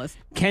amazing. That's flawless.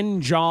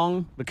 Ken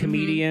Jeong, the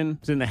comedian,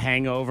 is in The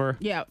Hangover.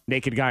 Yep.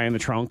 Naked guy in the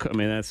trunk. I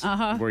mean, that's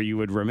where you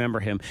would remember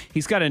him.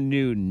 He's got a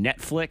new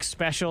Netflix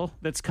special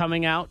that's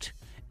coming out,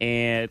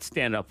 and it's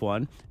stand-up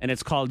one, and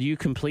it's called You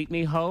Complete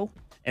Me, Ho,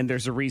 and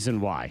there's a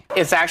reason why.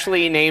 It's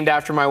actually named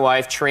after my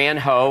wife, Tran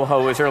Ho.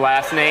 Ho is her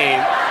last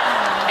name.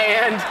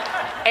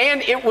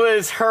 And it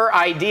was her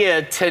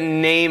idea to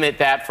name it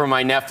that for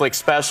my Netflix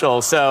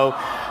special. So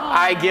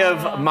I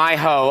give my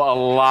Ho a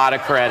lot of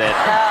credit.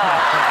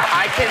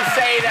 I can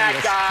say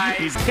that,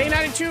 guys.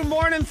 K92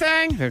 morning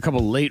thing. There are a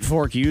couple late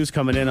fork U's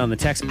coming in on the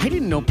text. I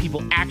didn't know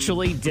people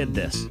actually did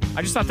this.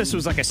 I just thought this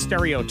was like a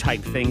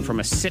stereotype thing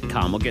from a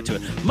sitcom. We'll get to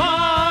it.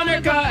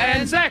 Monica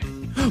and Zach.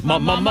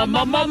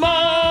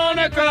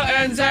 Monica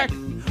and Zach.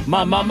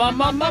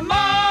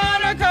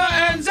 Monica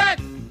and Zach.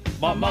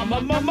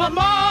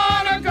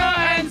 Monica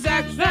and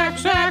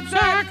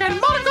Zach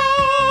and Monica.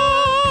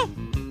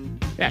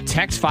 Yeah,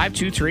 text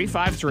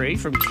 52353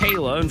 from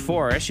Kayla in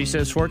Forest. She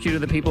says, fork you to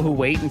the people who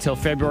wait until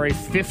February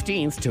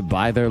 15th to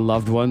buy their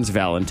loved ones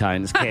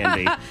Valentine's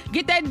candy.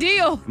 Get that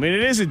deal. I mean,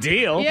 it is a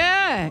deal.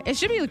 Yeah. It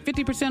should be like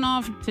 50%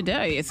 off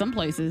today at some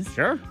places.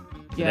 Sure.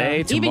 Yeah.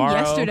 Today, Even tomorrow.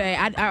 yesterday,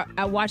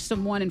 I watched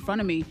someone in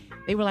front of me.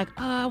 They were like,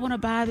 I want to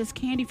buy this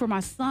candy for my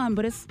son,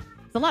 but it's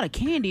a lot of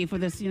candy for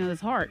this, this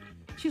heart.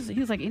 He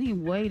was like, any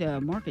way to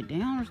mark it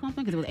down or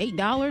something? Because it was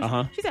 $8.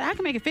 Uh-huh. She said, I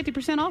can make it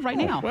 50% off right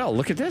now. Well,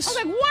 look at this. I was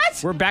like,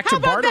 what? We're back How to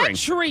about bartering. that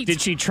treat? Did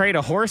she trade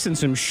a horse and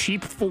some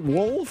sheep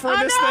wool for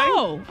I this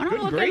know. thing? I don't Good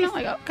look at grief. it. I'm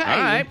like,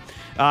 okay.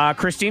 All right.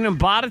 Christine and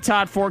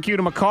Botetourt, fork you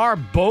to my car.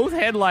 Both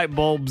headlight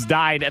bulbs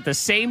died at the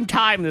same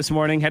time this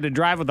morning. Had to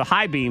drive with the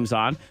high beams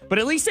on. But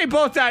at least they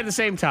both died at the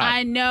same time.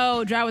 I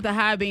know. Drive with the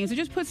high beams. So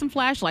just put some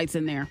flashlights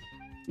in there.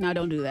 No,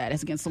 don't do that.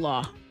 That's against the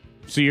law.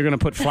 So you're going to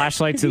put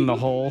flashlights in the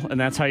hole, and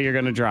that's how you're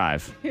going to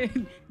drive.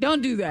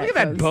 Don't do that. Look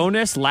at that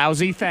bonus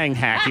lousy thang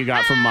hack you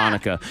got from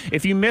Monica.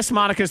 If you missed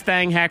Monica's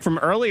thang hack from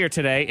earlier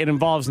today, it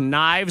involves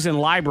knives and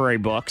library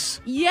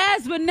books.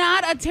 Yes, but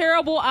not a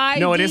terrible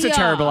idea. No, it is a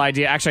terrible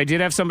idea. Actually, I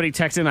did have somebody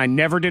text in. I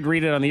never did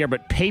read it on the air,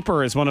 but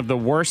paper is one of the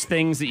worst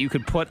things that you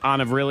could put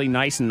on a really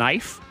nice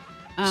knife.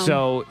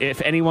 So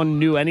if anyone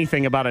knew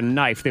anything about a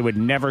knife, they would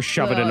never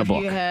shove it in a book.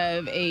 If you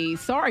have a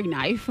sorry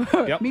knife,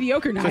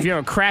 mediocre knife. So if you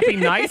have a crappy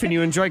knife and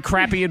you enjoy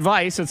crappy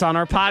advice, it's on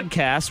our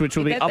podcast, which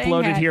will be Get that thing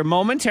uploaded hacked. here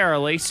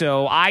momentarily.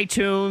 So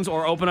iTunes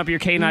or open up your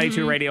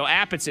K92 radio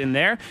app. It's in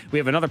there. We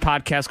have another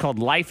podcast called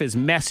Life is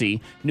Messy.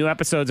 New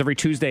episodes every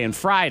Tuesday and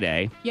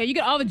Friday. Yeah, you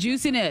get all the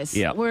juiciness.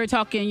 Yeah. We're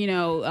talking,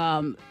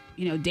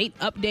 date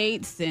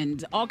updates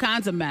and all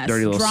kinds of mess.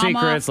 Dirty little drama.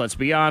 secrets, let's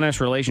be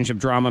honest, relationship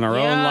drama in our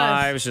own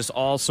lives, just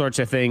all sorts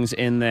of things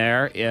in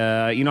there.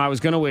 I was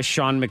going to wish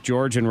Sean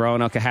McGeorge and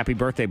Roanoke a happy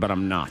birthday, but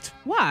I'm not.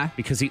 Why?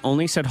 Because he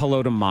only said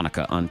hello to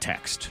Monica on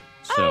text.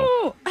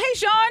 So, hey,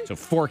 Sean. So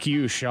fork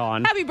you,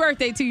 Sean. Happy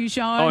birthday to you,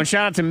 Sean. Oh, and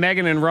shout out to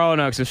Megan and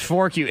Roanoke. Says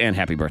fork you, and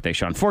happy birthday,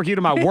 Sean. Fork you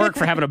to my work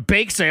for having a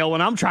bake sale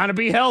when I'm trying to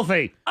be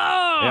healthy.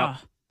 Oh. Yeah.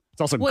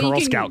 It's also Girl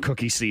Scout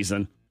cookie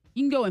season.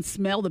 You can go and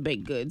smell the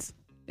baked goods.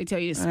 They tell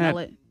you to smell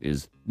it.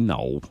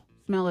 No.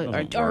 Smell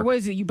it. Or what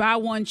is it? You buy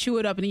one, chew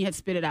it up, and then you have to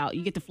spit it out.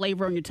 You get the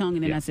flavor on your tongue,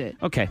 and then that's it.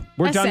 Okay.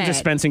 We're That's done sad.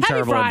 dispensing Happy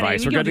terrible Friday.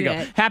 advice. We We're good to can go.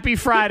 do that. Happy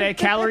Friday.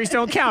 Calories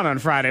don't count on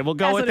Friday. We'll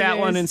go That's with what it that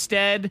one is.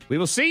 instead. We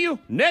will see you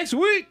next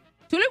week.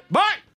 Toodaloo. Bye.